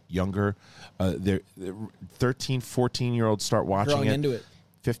with younger, their 13, 14-year-olds start watching growing into it.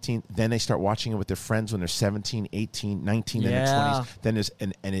 15, then they start watching it with their friends when they're 17, 18, 19, in their 20s. Then there's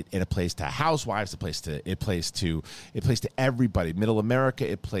it plays to housewives, it plays to everybody. Middle America,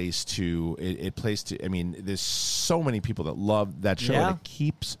 it plays to I mean, there's so many people that love that show, and it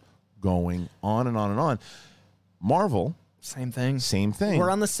keeps going on and on and on. Marvel, same thing. We're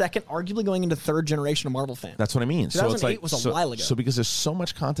on the second, arguably going into third generation of Marvel fans. That's what I mean. 2008 was a while ago. So because there's so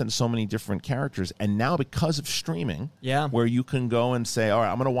much content, so many different characters, and now because of streaming, where you can go and say, all right,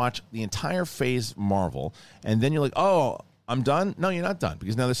 I'm going to watch the entire phase of Marvel, and then you're like, oh, I'm done? No, you're not done,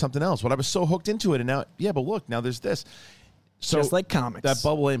 because now there's something else. But I was so hooked into it, and now, but look, now there's this. So just like comics. That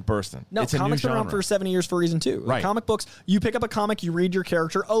bubble ain't bursting. No, it's comics a new been around genre. for 70 years for a reason, too. Right. Comic books, you pick up a comic, you read your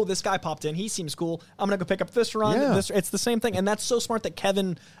character. Oh, this guy popped in. He seems cool. I'm going to go pick up this run. Yeah. It's the same thing. And that's so smart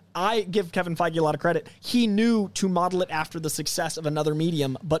that I give Kevin Feige a lot of credit. He knew to model it after the success of another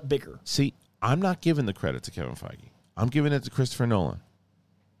medium, but bigger. See, I'm not giving the credit to Kevin Feige. I'm giving it to Christopher Nolan.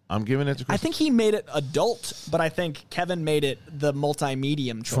 I think he made it adult, but I think Kevin made it the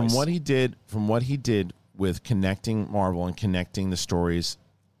multi-medium choice. From what he did with connecting Marvel and connecting the stories,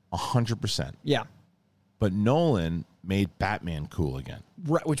 100%. Yeah. But Nolan made Batman cool again.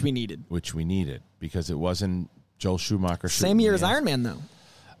 Right, which we needed. Because it wasn't Joel Schumacher. Same year as Iron Man, though.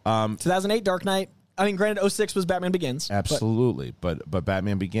 2008, Dark Knight. I mean, granted, 06 was Batman Begins. Absolutely, but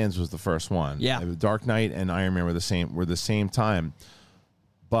Batman Begins was the first one. Yeah. Dark Knight and Iron Man were the same time.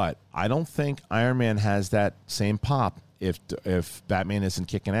 But I don't think Iron Man has that same pop if Batman isn't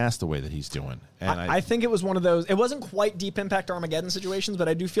kicking ass the way that he's doing. And I think it was one of those. It wasn't quite Deep Impact Armageddon situations, but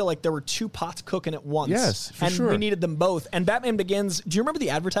I do feel like there were two pots cooking at once. Yes, for and sure. we needed them both. And Batman Begins. Do you remember the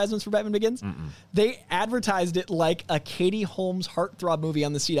advertisements for Batman Begins? They advertised it like a Katie Holmes heartthrob movie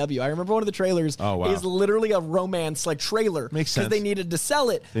on the CW. I remember one of the trailers is literally a romance like trailer. Makes sense. Because they needed to sell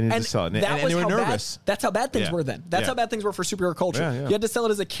it. And they were nervous. That's how bad things were then. That's how bad things were for superhero culture. Yeah. You had to sell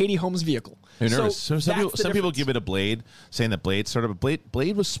it as a Katie Holmes vehicle. They're nervous. So some people give it a Blade, saying that Blade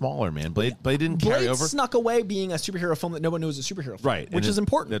Blade was smaller, man. Blade didn't carry over. Snuck away being a superhero film that no one knew was a superhero film. Right. Which is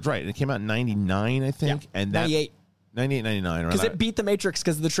important. That's right. And it came out in 99, I think. Yeah. And 98. 98, 99. Because it beat The Matrix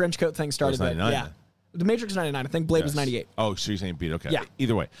because the trench coat thing started. It was 99 yeah. then. The Matrix was 99. I think Blade was 98. Oh, so you're saying beat. Okay. Yeah.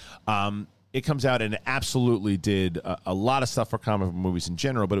 Either way. It comes out and it absolutely did a lot of stuff for comic book movies in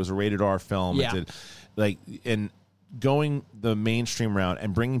general, but it was a rated R film. Yeah. It did, and going the mainstream route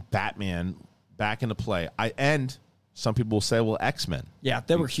and bringing Batman back into play. And some people will say, well, X-Men. Yeah,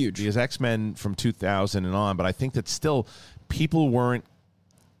 they were huge. Because X-Men from 2000 and on, but I think that still people weren't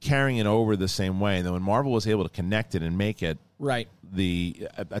carrying it over the same way. And then when Marvel was able to connect it and make it right,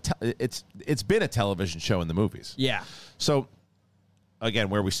 it's been a television show in the movies. Yeah. So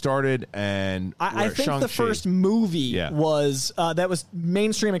again, where we started, and I think Shang-Chi, the first movie was that was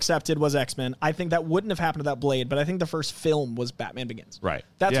mainstream accepted was X-Men. I think that wouldn't have happened without Blade, but I think the first film was Batman Begins. Right.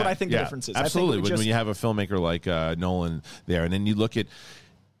 That's what I think the difference is. Absolutely. I think when you have a filmmaker like Nolan there, and then you look at,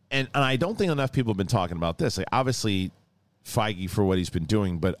 and I don't think enough people have been talking about this. Like, obviously, Feige for what he's been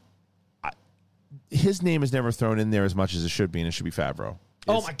doing, but his name is never thrown in there as much as it should be, and it should be Favreau.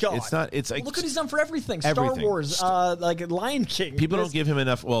 Oh my God! It's not. It's like, look what he's done for everything. Star Wars, like Lion King. People don't give him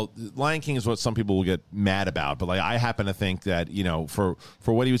enough. Well, Lion King is what some people will get mad about, but like I happen to think that for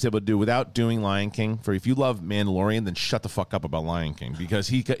what he was able to do without doing Lion King. For if you love Mandalorian, then shut the fuck up about Lion King, because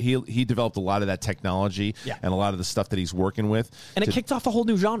he developed a lot of that technology and a lot of the stuff that he's working with, and it kicked off a whole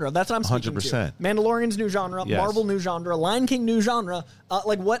new genre. That's what I'm speaking 100%. to. Mandalorian's new genre, Marvel new genre, Lion King new genre.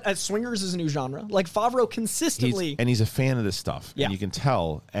 Swingers is a new genre. Like Favreau consistently, he's a fan of this stuff. Yeah, and you can tell.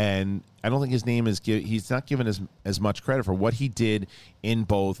 And I don't think his name is he's not given as much credit for what he did in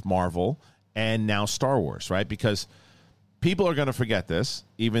both Marvel and now Star Wars, right? Because people are going to forget this,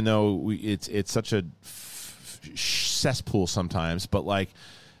 even though it's such a cesspool sometimes. But like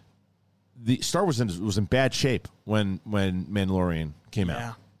the Star Wars was in bad shape when Mandalorian came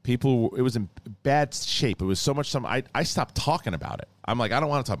out. It was in bad shape. It was so much. I stopped talking about it. I'm like, I don't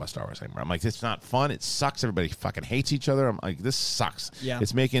want to talk about Star Wars anymore. I'm like, it's not fun. It sucks. Everybody fucking hates each other. I'm like, this sucks. Yeah.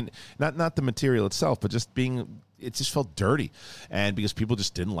 It's making not the material itself, but just it just felt dirty. And because people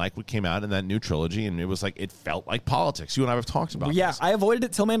just didn't like what came out in that new trilogy, and it was like, it felt like politics. You and I have talked about this. I avoided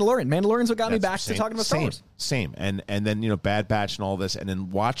it till Mandalorian. Mandalorian's what got me back to talking about Star Wars. Same. And then, Bad Batch and all this, and then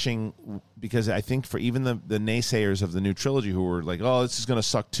watching, because I think for even the naysayers of the new trilogy who were like, oh, this is going to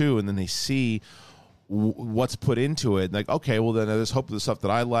suck too, and then they see what's put into it, like, okay, well then there's hope of the stuff that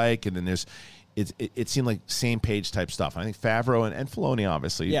I like, and then it seemed like same page type stuff. I think Favreau and Filoni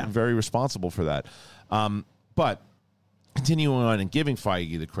obviously very responsible for that. But continuing on and giving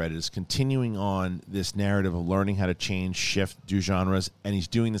Feige the credit is continuing on this narrative of learning how to change, shift, do genres, and he's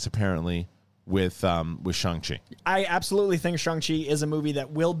doing this apparently with Shang-Chi. I absolutely think Shang-Chi is a movie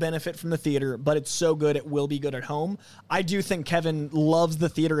that will benefit from the theater, but it's so good it will be good at home. I do think Kevin loves the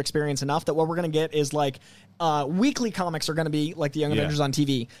theater experience enough that what we're going to get is like weekly comics are going to be like the Young Avengers on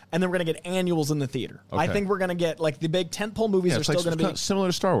TV, and then we're going to get annuals in the theater. Okay. I think we're going to get like the big tentpole movies are still going to be similar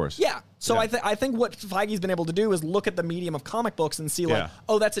to Star Wars. Yeah. So I think what Feige's been able to do is look at the medium of comic books and see like,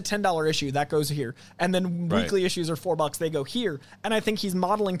 oh, that's a $10 issue that goes here, and then weekly issues are $4, they go here, and I think he's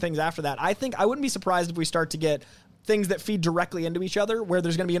modeling things after that. I wouldn't be surprised if we start to get things that feed directly into each other, where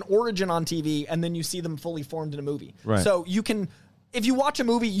there's going to be an origin on TV, and then you see them fully formed in a movie. Right. So you can if you watch a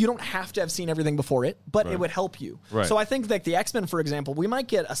movie, you don't have to have seen everything before it, but it would help you. Right. So I think like the X-Men, for example, we might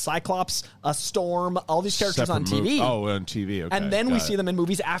get a Cyclops, a Storm, all these characters on TV. On TV, okay. And then we see them in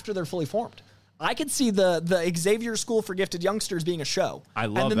movies after they're fully formed. I could see the Xavier School for Gifted Youngsters being a show. I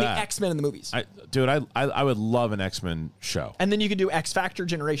love and then that. the X-Men in the movies. I would love an X-Men show. And then you could do X Factor,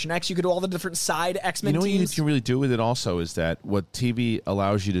 Generation X. You could do all the different side X-Men teams. You know what you can really do with it also is that what TV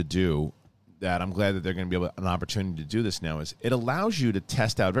allows you to do, that I'm glad that they're going to be an opportunity to do this now, is it allows you to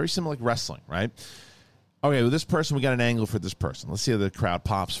test out, very similar like wrestling, right? Okay, with this person, we got an angle for this person. Let's see how the crowd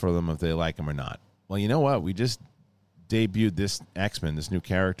pops for them, if they like them or not. Well, you know what? We just debuted this X-Men, this new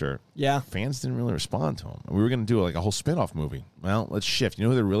character. Yeah. Fans didn't really respond to him. We were going to do like a whole spin-off movie. Well, let's shift. You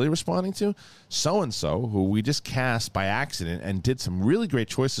know who they're really responding to? So-and-so, who we just cast by accident and did some really great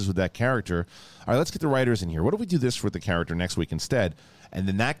choices with that character. All right, let's get the writers in here. What if we do this with the character next week instead? And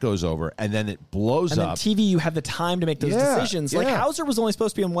then that goes over, and then it blows and up. then TV, you have the time to make those decisions. Like yeah. Hauser was only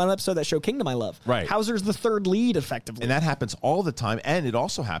supposed to be in one episode of that show, Kingdom I Love. Right. Hauser's the third lead, effectively. And that happens all the time, and it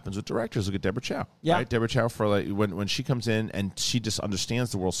also happens with directors. Look at Deborah Chow. Yeah. Right? Deborah Chow, for like when she comes in and she just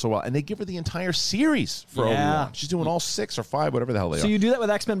understands the world so well, and they give her the entire series for Obi-Wan. She's doing all 6 or 5, whatever the hell they are. So you do that with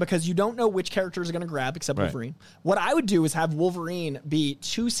X-Men because you don't know which characters are going to grab except Wolverine. What I would do is have Wolverine be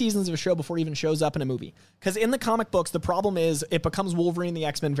 2 seasons of a show before he even shows up in a movie. Because in the comic books, the problem is it becomes Wolverine the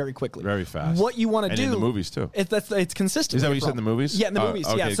X-Men very quickly. Very fast. What you want to do... And in the movies, too. It's consistent. Is that what you said in the movies? Yeah, in the movies.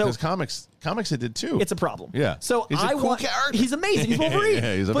 Okay, yeah, because comics it did, too. It's a problem. Yeah. So he's a cool character. He's amazing. He's Wolverine.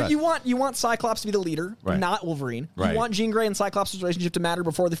 Yeah, he's but you want Cyclops to be the leader, not Wolverine. Right. You want Jean Grey and Cyclops' relationship to matter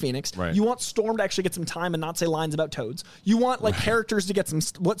before the Phoenix. Right. You want Storm to actually get some time and not say lines about toads. You want characters to get some...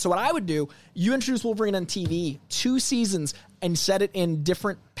 So what I would do, you introduce Wolverine on TV, 2 seasons, and set it in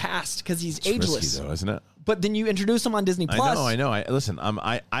different past because he's ageless. Risky, though, isn't it? But then you introduce him on Disney Plus. I know. Listen,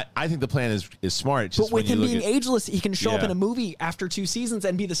 I think the plan is smart. It's just but with when him you being look at, ageless, he can show up in a movie after 2 seasons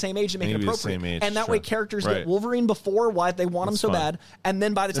and be the same age and make it appropriate. Same age, and that way characters get Wolverine before why they want him so bad. And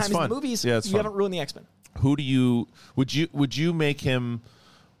then by the time he's in the movies, you haven't ruined the X-Men. Who do you would you make him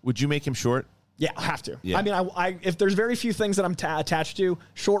short? Yeah, I have to. Yeah. I mean, I if there's very few things that I'm attached to,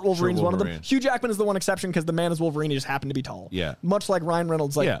 short Wolverine's one of them. Hugh Jackman is the one exception because the man is Wolverine. He just happened to be tall. Yeah. Much like Ryan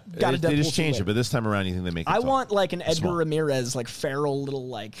Reynolds, got a Deadpool. They just changed it, but this time around, you think they make it I tall. want like an Edgar Ramirez, like feral little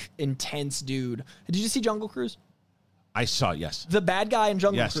like intense dude. Did you see Jungle Cruise? I saw, yes. The bad guy in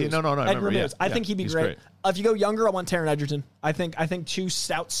Jungle Cruise. No. Edgar Ramirez. I think he'd be he's great. If you go younger, I want Taron Egerton. I think too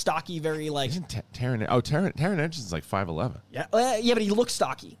stout, stocky, very like. Isn't Taron Egerton's like 5'11"? Yeah, yeah, but he looks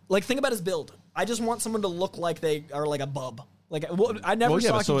stocky. Like think about his build. I just want someone to look like they are like a bub. Like I never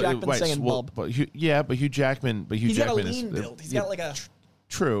saw Hugh Jackman saying bub. But Hugh Jackman. He's got a lean build. He's got like a.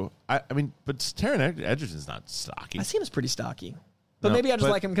 True. I mean, but Taron Egerton's not stocky. I see him as pretty stocky. But maybe I just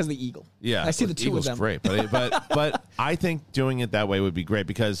like him because of the eagle. Yeah, I see the two Eagle's of them. Great, but I think doing it that way would be great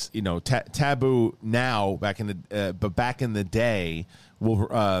because Taboo now back in the day,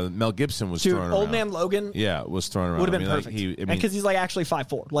 Mel Gibson was thrown around. Old Man Logan. Yeah, was thrown around. Would have been perfect. Because he's like actually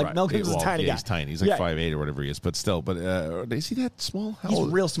 5'4". Like Mel Gibson's a tiny guy. He's tiny. He's like 5'8" or whatever he is. But still, is he that small? He's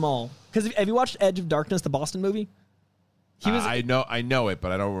real small. Because have you watched Edge of Darkness, the Boston movie? I know it,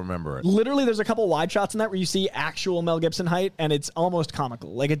 but I don't remember it. Literally, there's a couple wide shots in that where you see actual Mel Gibson height, and it's almost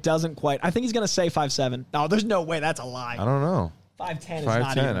comical. Like, it doesn't quite... I think he's going to say 5'7". No, there's no way. That's a lie. I don't know. 5'10" is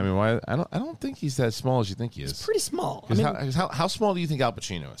not even... I mean, why? I don't think he's as small as you think he is. He's pretty small. How small do you think Al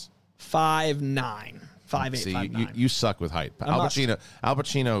Pacino is? 5'9". 5'8", See, 5'9". you suck with height. Al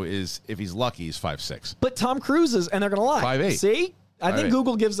Pacino is, if he's lucky, he's 5'6". But Tom Cruise is, and they're going to lie. 5'8". See? I think 5'8".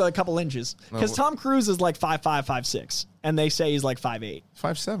 Google gives a couple inches. Because Tom Cruise is like 5'5", 5'6", and they say he's like 5'8".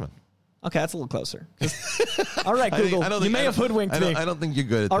 5'7". Okay, that's a little closer. All right, Google. You may have hoodwinked me. I don't think you're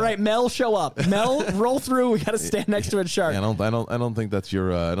good at that. All right, Mel, show up. Mel, roll through. We got to stand next to it sharp. Yeah, I don't think that's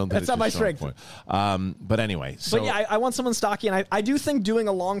your. That's not my strength. Point. But anyway, but yeah, I want someone stocky, and I do think doing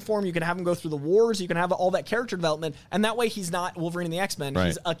a long form, you can have him go through the wars, you can have all that character development, and that way he's not Wolverine and the X-Men. Right.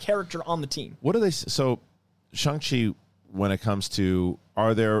 He's a character on the team. What are they? So, Shang-Chi, when it comes to,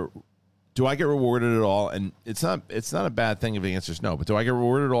 do I get rewarded at all? And it's not a bad thing if the answer is no, but do I get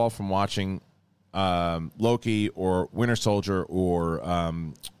rewarded at all from watching Loki or Winter Soldier or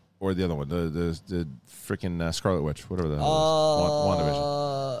the other one, the freaking Scarlet Witch, whatever the hell it is,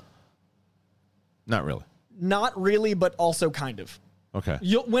 WandaVision? Not really. Not really, but also kind of. Okay.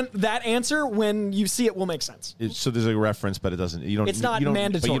 When that answer, when you see it, will make sense. So there's a reference, but it doesn't. You don't. It's not you don't,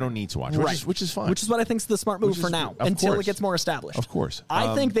 mandatory. But you don't need to watch, Right. which is fine. Which is what I think is the smart move for now, until it gets more established. Of course.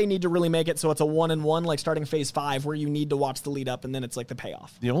 I think they need to really make it so it's a 1-in-1, like starting phase 5, where you need to watch the lead up, and then it's like the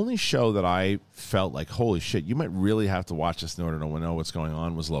payoff. The only show that I felt like, holy shit, you might really have to watch this in order to know what's going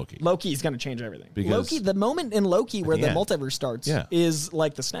on was Loki. Loki is going to change everything. Because the moment in Loki where the multiverse starts is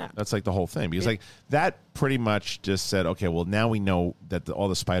like the snap. That's like the whole thing. Because like that pretty much just said, okay, well now we know that all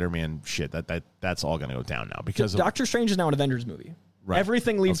the Spider-Man shit that's all going to go down now because Doctor Strange is now an Avengers movie. Right.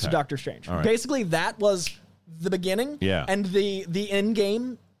 Everything leads to Doctor Strange. Right. Basically, that was the beginning. Yeah. And the end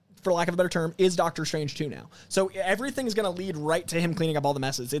game, for lack of a better term, is Doctor Strange 2 now. So everything is going to lead right to him cleaning up all the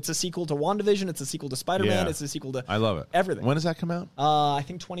messes. It's a sequel to WandaVision. It's a sequel to Spider-Man. It's a sequel to I love it. Everything. When does that come out? I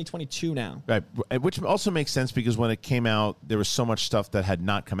think 2022 now. Right. Which also makes sense because when it came out, there was so much stuff that had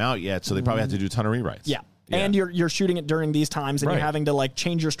not come out yet, so they probably had to do a ton of rewrites. Yeah. And you're shooting it during these times, and you're having to like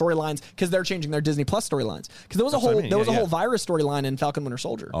change your storylines because they're changing their Disney Plus storylines. Because there was a whole virus storyline in Falcon Winter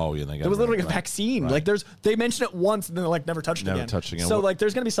Soldier. Oh yeah, there was literally a vaccine. Right. Like they mentioned it once, and then like never touched it again. So like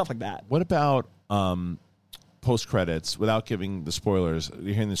there's gonna be stuff like that. What about post credits? Without giving the spoilers,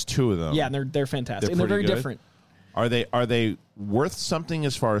 you're hearing there's 2 of them. Yeah, and they're fantastic. And they're very different. Are they worth something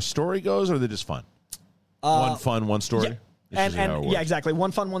as far as story goes, or are they just fun? One fun, one story. Yeah. And yeah, exactly.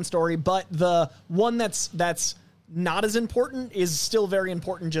 One fun, one story. But the one that's not as important is still very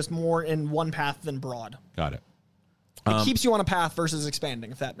important, just more in one path than broad. Got it. It keeps you on a path versus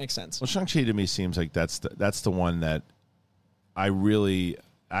expanding, if that makes sense. Well, Shang-Chi to me seems like that's the one that I really.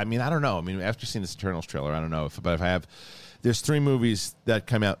 I mean, I don't know. I mean, after seeing this Eternals trailer, I don't know but if I have, there's 3 movies that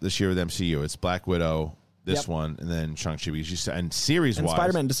come out this year with MCU. It's Black Widow, this one, and then Shang-Chi. And series-wise, and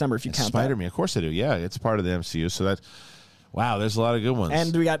Spider-Man in December, if you count Spider-Man, of course I do. Yeah, it's part of the MCU. So that's. Wow, there's a lot of good ones.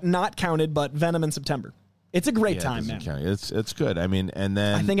 And we got not counted, but Venom in September. It's a great time, man. Count. It's good. I mean, and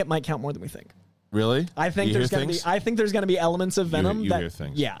then I think it might count more than we think. Really? I think there's going to be elements of Venom you hear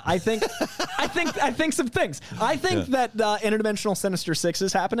things. Yeah, I think some things. I think that Interdimensional Sinister 6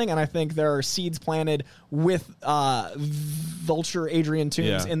 is happening, and I think there are seeds planted with Vulture Adrian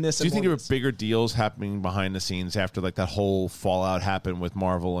Toomes in this. Do you think there were bigger deals happening behind the scenes after like that whole fallout happened with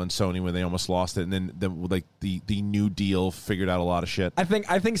Marvel and Sony when they almost lost it, and then the new deal figured out a lot of shit? I think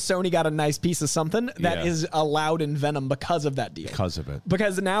Sony got a nice piece of something that is allowed in Venom because of that deal. Because of it.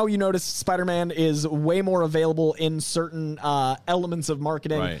 Because now you notice Spider-Man is way more available in certain elements of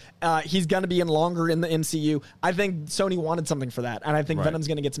marketing. Right. He's going to be in longer in the MCU. I think Sony wanted something for that, and I think Venom's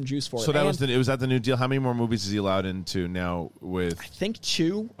going to get some juice for it. So that was that the new deal? How many more movies is he allowed into now with? I think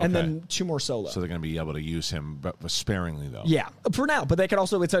 2, and then 2 more solo. So they're going to be able to use him, but sparingly though. Yeah, for now. But they could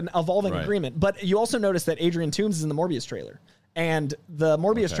also, it's an evolving agreement. But you also notice that Adrian Toomes is in the Morbius trailer. And the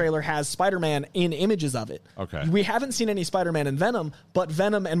Morbius trailer has Spider-Man in images of it. Okay. We haven't seen any Spider-Man in Venom, but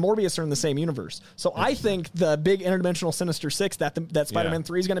Venom and Morbius are in the same universe. So I think the big interdimensional Sinister Six that Spider-Man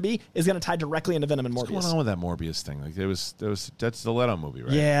 3 is going to be is going to tie directly into Venom and Morbius. What's going on with that Morbius thing? Like that's the Leto movie,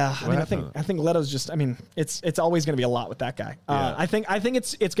 right? Yeah. I think Leto's just. I mean, it's always going to be a lot with that guy. I think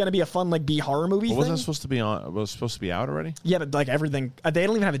it's going to be a fun like B horror movie. But wasn't it supposed to be on? Was it supposed to be out already? Yeah, but like everything, they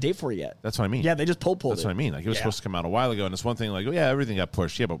don't even have a date for it yet. That's what I mean. Yeah, they just pulled That's it. what I mean. Like it was supposed to come out a while ago, and it's one thing. Like everything got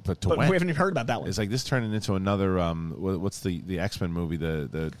pushed. Yeah, but when? We haven't even heard about that one. It's like this turning into another. What's the X-Men movie?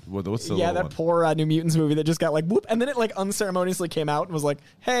 What's the that one? poor New Mutants movie that just got like whoop, and then it like unceremoniously came out and was like,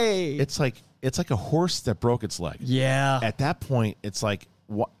 hey, it's like a horse that broke its leg. Yeah. At that point, it's like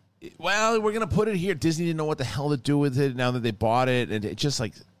what? Well, we're gonna put it here. Disney didn't know what the hell to do with it now that they bought it, and it just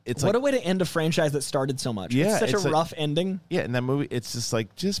like. It's what a way to end a franchise that started so much. Yeah, it's such a rough ending. Yeah, in that movie, it's just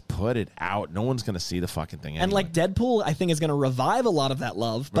like, just put it out. No one's going to see the fucking thing anyway. And like Deadpool, I think is going to revive a lot of that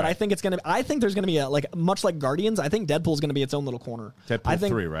love. But I think there's going to be a much like Guardians. I think Deadpool's going to be its own little corner. Deadpool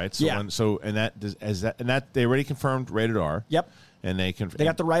 3, right? So that they already confirmed rated R. Yep. And they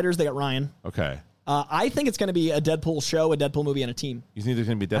got the writers. They got Ryan. Okay. I think it's going to be a Deadpool show, a Deadpool movie, and a team. You think there's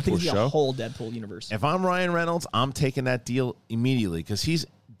going to be a Deadpool show? I think it's going to be a whole Deadpool universe. If I'm Ryan Reynolds, I'm taking that deal immediately because he's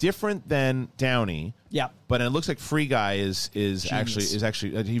different than Downey. Yeah. But it looks like Free Guy is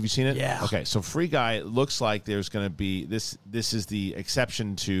actually have you seen it? Yeah. Okay, so Free Guy looks like there's going to be this is the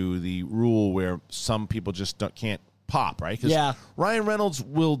exception to the rule where some people just can't pop, right? Yeah. Ryan Reynolds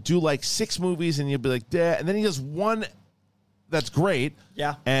will do like 6 movies and you'll be like, "Duh," and then he does one that's great.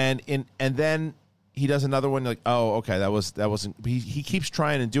 Yeah. And then he does another one like, oh, okay, that wasn't. He keeps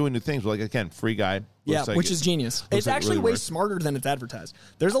trying and doing new things. But like again, Free Guy. Yeah, like which is genius. It's actually way smarter than it's advertised.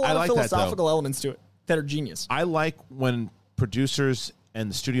 There's a lot of philosophical elements to it that are genius. I like when producers and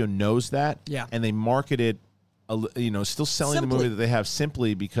the studio knows that. Yeah. And they market it, still selling the movie that they have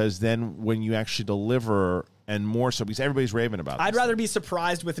simply because then when you actually deliver and more so because everybody's raving about it. I'd rather be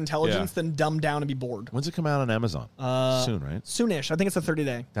surprised with intelligence than dumbed down and be bored. When's it come out on Amazon? Soon, right? Soonish. I think it's a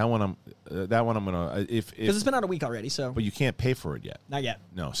 30-day. That one I'm gonna if Because it's been out a week already. So, but you can't pay for it yet. Not yet.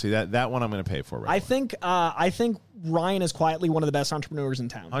 No, see that one I'm gonna pay for. Right I think Ryan is quietly one of the best entrepreneurs in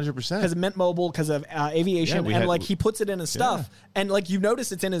town. 100%. Because of Mint Mobile, because of aviation, and like he puts it in his stuff, and like you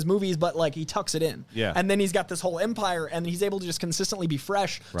notice it's in his movies, but like he tucks it in. Yeah. And then he's got this whole empire, and he's able to just consistently be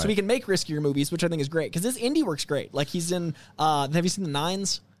fresh, so he can make riskier movies, which I think is great. Because this indie works great. Like he's in. Have you seen The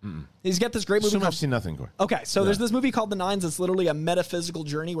Nines? He's got this great movie. I've seen nothing. Okay, so there's this movie called The Nines. It's literally a metaphysical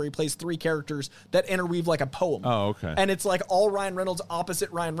journey where he plays 3 characters that interweave like a poem. Oh, okay. And it's like all Ryan Reynolds opposite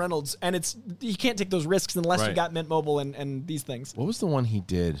Ryan Reynolds, and it's you can't take those risks unless you got Mint Mobile and these things. What was the one he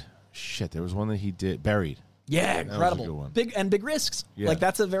did? Shit, there was one that he did. Buried. Yeah, incredible. That was a good one. Big risks. Yeah. Like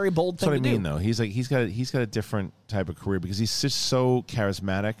that's a very bold That's thing what to I mean, do. though. He's got a different type of career because he's just so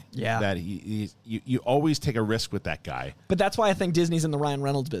charismatic. Yeah. That you always take a risk with that guy. But that's why I think Disney's in the Ryan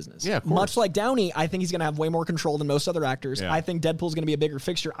Reynolds business. Yeah, of course. Much like Downey, I think he's going to have way more control than most other actors. Yeah. I think Deadpool's going to be a bigger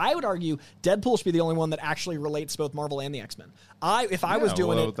fixture. I would argue Deadpool should be the only one that actually relates to both Marvel and the X-Men. If I was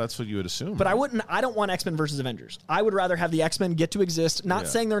doing it, that's what you would assume. but I don't want X-Men versus Avengers. I would rather have the X-Men get to exist, not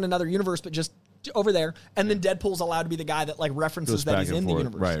saying they're in another universe, but just over there, and then Deadpool's allowed to be the guy that like references that he's in the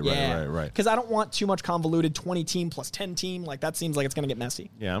universe. Right. Because I don't want too much convoluted 20 team plus 10 team. Like that seems like it's going to get messy.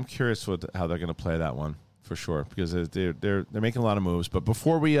 Yeah, I'm curious how they're going to play that one for sure because they're making a lot of moves. But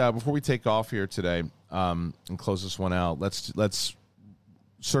before we take off here today and close this one out, let's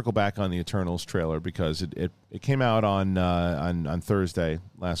circle back on the Eternals trailer because it came out on Thursday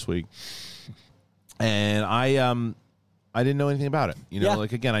last week, and I didn't know anything about it. You know,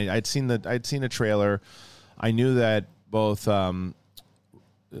 like again, I'd seen the trailer. I knew that both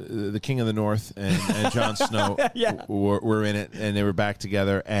the King of the North and Jon Snow were in it, and they were back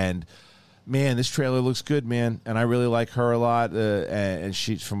together. And man, this trailer looks good, man. And I really like her a lot. And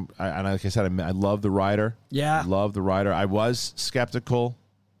she's from, and like I said, I love the writer. Yeah, love the writer. I was skeptical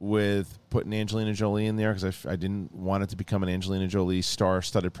with putting Angelina Jolie in there because I didn't want it to become an Angelina Jolie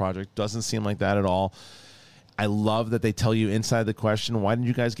star-studded project. Doesn't seem like that at all. I love that they tell you inside the question, why didn't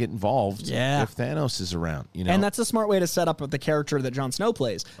you guys get involved if Thanos is around? You know? And that's a smart way to set up the character that Jon Snow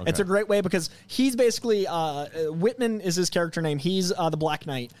plays. Okay. It's a great way because he's basically, Whitman is his character name. He's the Black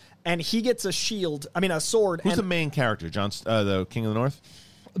Knight, and he gets a sword. Who's the main character? The King of the North?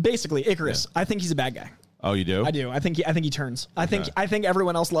 Basically, Icarus. Yeah. I think he's a bad guy. Oh, you do? I do. I think he turns. I think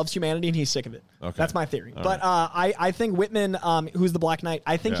everyone else loves humanity and he's sick of it. Okay. That's my theory. All but I think Whitman, who's the Black Knight,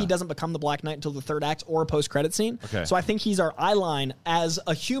 I think he doesn't become the Black Knight until the third act or a post-credit scene. Okay. So I think he's our eye line as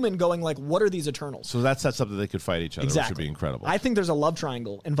a human going like, what are these Eternals? So that sets up that they could fight each other, which would be incredible. I think there's a love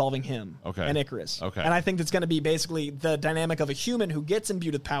triangle involving him and Icarus. Okay. And I think that's going to be basically the dynamic of a human who gets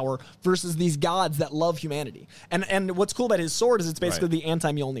imbued with power versus these gods that love humanity. And what's cool about his sword is it's basically the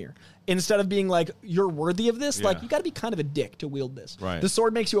anti-Mjolnir. Instead of being like, you're worthy of this, like, you got to be kind of a dick to wield this. Right. The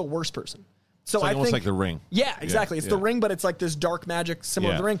sword makes you a worse person. So it's I almost think, like the ring. Yeah, exactly. It's the ring, but it's like this dark magic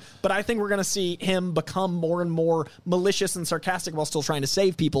similar to the ring. But I think we're going to see him become more and more malicious and sarcastic while still trying to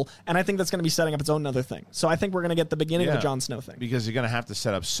save people. And I think that's going to be setting up its own other thing. So I think we're going to get the beginning of the Jon Snow thing. Because you're going to have to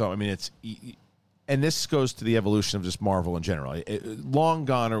set up and this goes to the evolution of just Marvel in general. Long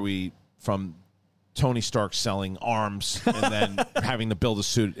gone are we from Tony Stark selling arms and then having to build a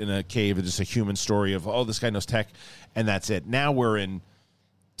suit in a cave. It's just a human story of, this guy knows tech, and that's it. Now we're in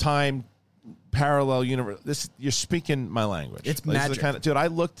time, parallel universe. You're speaking my language. It's magic. Dude, I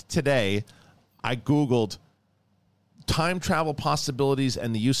looked today, I Googled time travel possibilities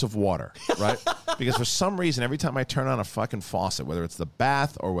and the use of water, right? Because for some reason, every time I turn on a fucking faucet, whether it's the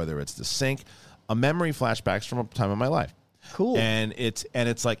bath or whether it's the sink, a memory flashbacks from a time in my life. Cool. And it's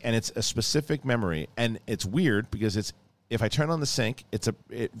a specific memory, and it's weird because if I turn on the sink, it's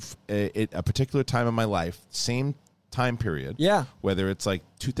a particular time in my life, same time period. Yeah. Whether it's like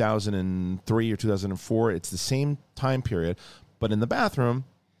 2003 or 2004, it's the same time period. But in the bathroom,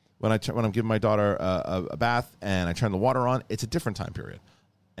 when I'm giving my daughter a bath and I turn the water on, it's a different time period,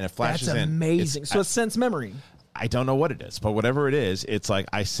 and it flashes in. That's amazing. So it's sense memory. I don't know what it is, but whatever it is, it's like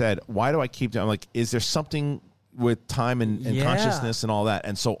I said, why do I keep doing? I'm like, is there something with time and consciousness and all that?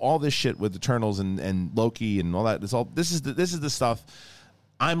 And so all this shit with Eternals and Loki and all that, this is the stuff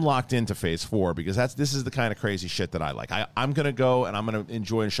I'm locked into Phase 4 because this is the kind of crazy shit that I like. I'm gonna go and I'm gonna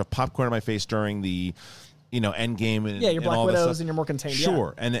enjoy and shove popcorn in my face during the Endgame and your Black Widows and you're more contained.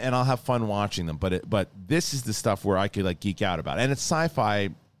 Sure, and I'll have fun watching them. But this is the stuff where I could like geek out about, and it's sci-fi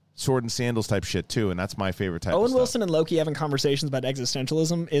sword and sandals type shit too, and that's my favorite type. Owen of stuff. Wilson and Loki having conversations about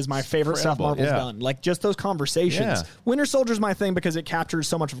existentialism is my favorite stuff Marvel's done. Like just those conversations. Yeah. Winter Soldier's my thing because it captures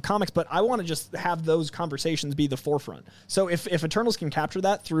so much of comics, but I want to just have those conversations be the forefront. So if Eternals can capture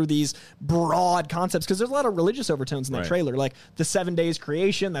that through these broad concepts, because there's a lot of religious overtones in that trailer, like the 7 days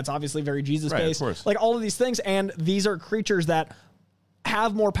creation, that's obviously very Jesus-based. Like all of these things, and these are creatures that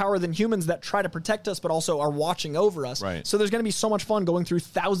have more power than humans that try to protect us, but also are watching over us. Right. So there's going to be so much fun going through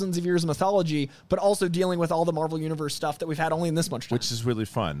thousands of years of mythology, but also dealing with all the Marvel Universe stuff that we've had only in this much time. Which is really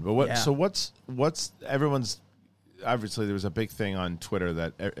fun. But what's everyone's... Obviously, there was a big thing on Twitter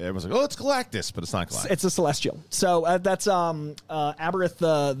that everyone's like, "Oh, it's Galactus," but it's not Galactus. It's a Celestial. So that's Aberith,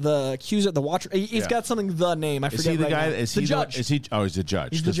 the accuser, the Watcher. He's got something. The name I forget. Is he the guy? Now. Is the he judge? Is he? Oh, he's the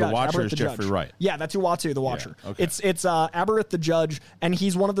judge. He's the judge. The Watcher Aberith is the Jeffrey judge. Wright. Yeah, that's Uatu, the Watcher. Yeah, okay. It's Aberith the judge, and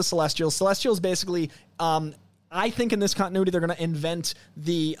he's one of the Celestials. Celestials basically. I think in this continuity, they're going to invent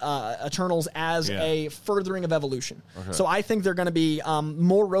the Eternals as a furthering of evolution. Okay. So I think they're going to be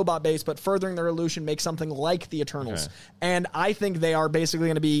more robot-based, but furthering their evolution, make something like the Eternals. Okay. And I think they are basically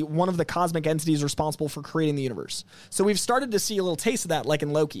going to be one of the cosmic entities responsible for creating the universe. So we've started to see a little taste of that, like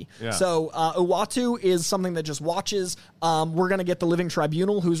in Loki. Yeah. So Uatu is something that just watches. We're going to get the Living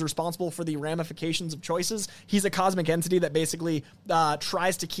Tribunal, who's responsible for the ramifications of choices. He's a cosmic entity that basically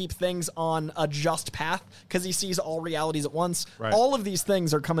tries to keep things on a just path, because he sees all realities at once. Right. All of these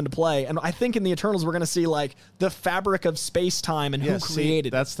things are coming to play, and I think in the Eternals we're going to see like the fabric of space time and who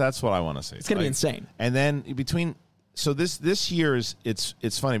created. That's what I want to see. It's going to be insane. And then between this year is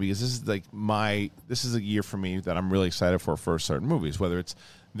it's funny because this is a year for me that I'm really excited for certain movies. Whether it's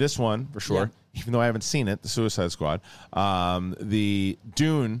this one for sure, even though I haven't seen it, the Suicide Squad, the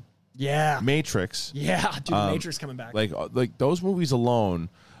Dune, Matrix, dude, Matrix coming back. Like those movies alone.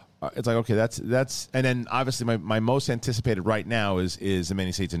 It's like, okay, that's, and then obviously my most anticipated right now is The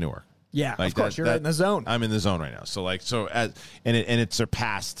Many Saints of Newark. Yeah, of course, you're right in the zone. I'm in the zone right now. So it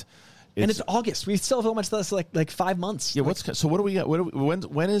surpassed. And it's August. We still have so much less, like 5 months. Yeah. What do we got?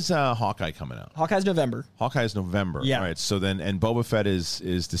 When is Hawkeye coming out? Hawkeye's November. Yeah. All right. So then, and Boba Fett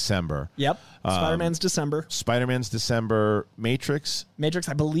is December. Yep. Spider-Man's December. Matrix,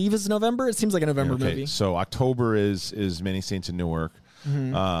 I believe, is November. It seems like a November movie. So October is Many Saints of Newark.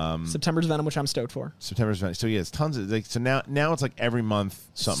 Mm-hmm. September's Venom, which I'm stoked for. September's Venom. So it's tons of so now it's like every month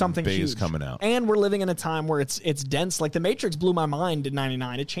something big is coming out. And we're living in a time where it's dense. Like The Matrix blew my mind in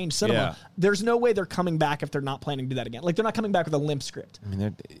 '99. It changed cinema. Yeah. There's no way they're coming back if they're not planning to do that again. Like they're not coming back with a limp script. I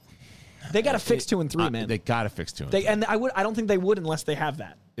mean, they got to fix 2 and 3, man. They got to fix 2 and 3. And I don't think they would unless they have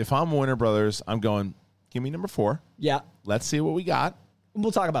that. If I'm Warner Brothers, I'm going, give me number 4. Yeah. Let's see what we got.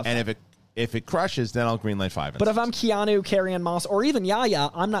 We'll talk about that. And if it crushes, then I'll greenlight 5. But if I'm Keanu, Carrie-Ann Moss, or even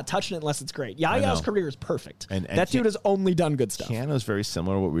Yahya, I'm not touching it unless it's great. Yahya's career is perfect. And that dude has only done good stuff. Keanu's very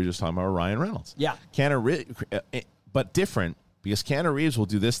similar to what we were just talking about with Ryan Reynolds. Yeah. But different, because Keanu Reeves will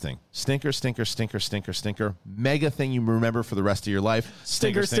do this thing. Stinker. Mega thing you remember for the rest of your life.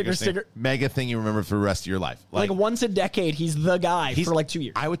 Stinker. Mega thing you remember for the rest of your life. Like once a decade, he's the guy for like 2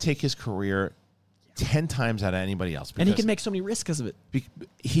 years. I would take his career 10 times out of anybody else. And he can make so many risks because of it.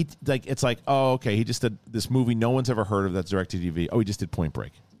 It's like, oh, okay, he just did this movie no one's ever heard of that's directed to TV. Oh, he just did Point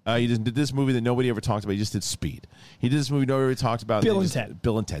Break. He just did this movie that nobody ever talked about. He just did Speed. He did this movie nobody ever talked about. Bill and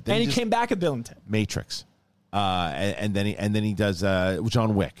Ted. Then and he came back at Bill and Ted. Matrix. And then he does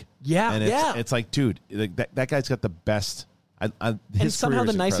John Wick. Yeah, and it's like, dude, that guy's got the best. And somehow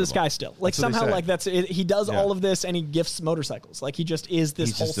the nicest guy still. Like somehow, like that's it, he does all of this, and he gifts motorcycles. Like he just is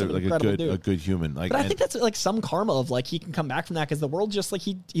this wholesome, incredible dude. A good human. Like, but I think that's like some karma of like he can come back from that because the world just like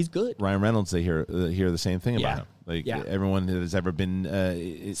he's good. Ryan Reynolds, they hear the same thing about him. Like everyone that has ever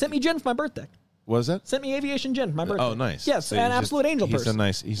been sent me gin for my birthday. What was that? Sent me aviation gin for my birthday. Oh, nice. Yes, so an absolute angel person.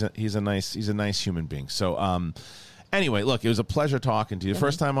 He's a nice human being. So anyway, look, it was a pleasure talking to you.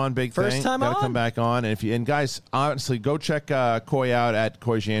 First time on Big Thing. First time Gotta on. come back on. And guys, honestly, go check Coy out at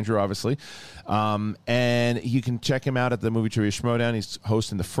Coy Jandreau, obviously. And you can check him out at the Movie Trivia Schmodown. He's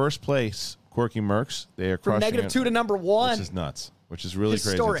hosting the first place Quirky Mercs. They are crushing from -2 to number 1. Which is nuts. Which is really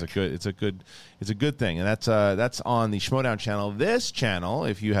Historic. Crazy. It's a good thing. And that's on the Schmodown channel. This channel,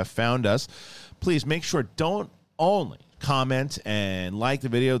 if you have found us, please make sure don't only comment and like the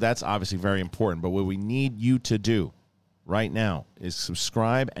video. That's obviously very important. But what we need you to do right now is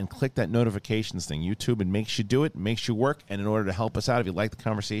subscribe and click that notifications thing. YouTube, it makes you do it, makes you work. And in order to help us out, if you like the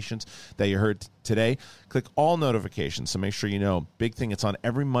conversations that you heard today, click all notifications. So make sure you know. Big Thing, it's on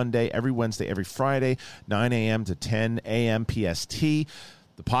every Monday, every Wednesday, every Friday, 9 a.m. to 10 a.m. PST.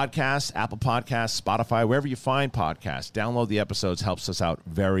 the podcast, Apple Podcasts, Spotify, wherever you find podcasts. Download the episodes, helps us out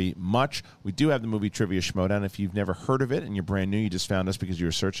very much. We do have the Movie Trivia Schmodown. If you've never heard of it and you're brand new, you just found us because you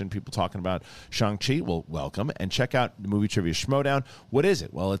were searching people talking about Shang-Chi, well, welcome. And check out the Movie Trivia Schmodown. What is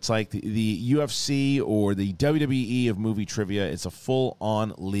it? Well, it's like the UFC or the WWE of movie trivia. It's a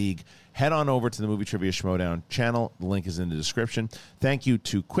full-on league. Head on over to the Movie Trivia Schmodown channel. The link is in the description. Thank you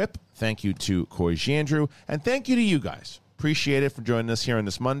to Quip. Thank you to Koijandrew. And thank you to you guys. Appreciate it for joining us here on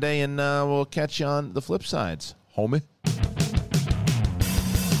this Monday, and we'll catch you on the flip sides, homie.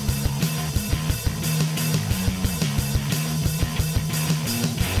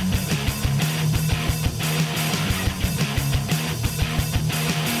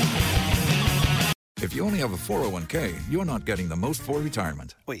 If you only have a 401k, you're not getting the most for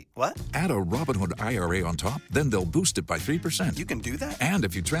retirement. Wait, what? Add a Robinhood IRA on top, then they'll boost it by 3%. You can do that? And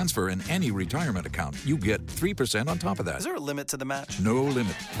if you transfer in any retirement account, you get 3% on top of that. Is there a limit to the match? No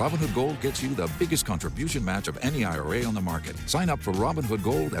limit. Robinhood Gold gets you the biggest contribution match of any IRA on the market. Sign up for Robinhood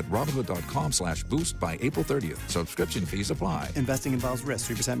Gold at Robinhood.com/boost by April 30th. Subscription fees apply. Investing involves risk.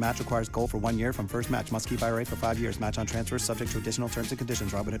 3% match requires gold for 1 year from first match. Must keep IRA for 5 years. Match on transfers subject to additional terms and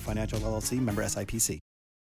conditions. Robinhood Financial LLC, member SIPC.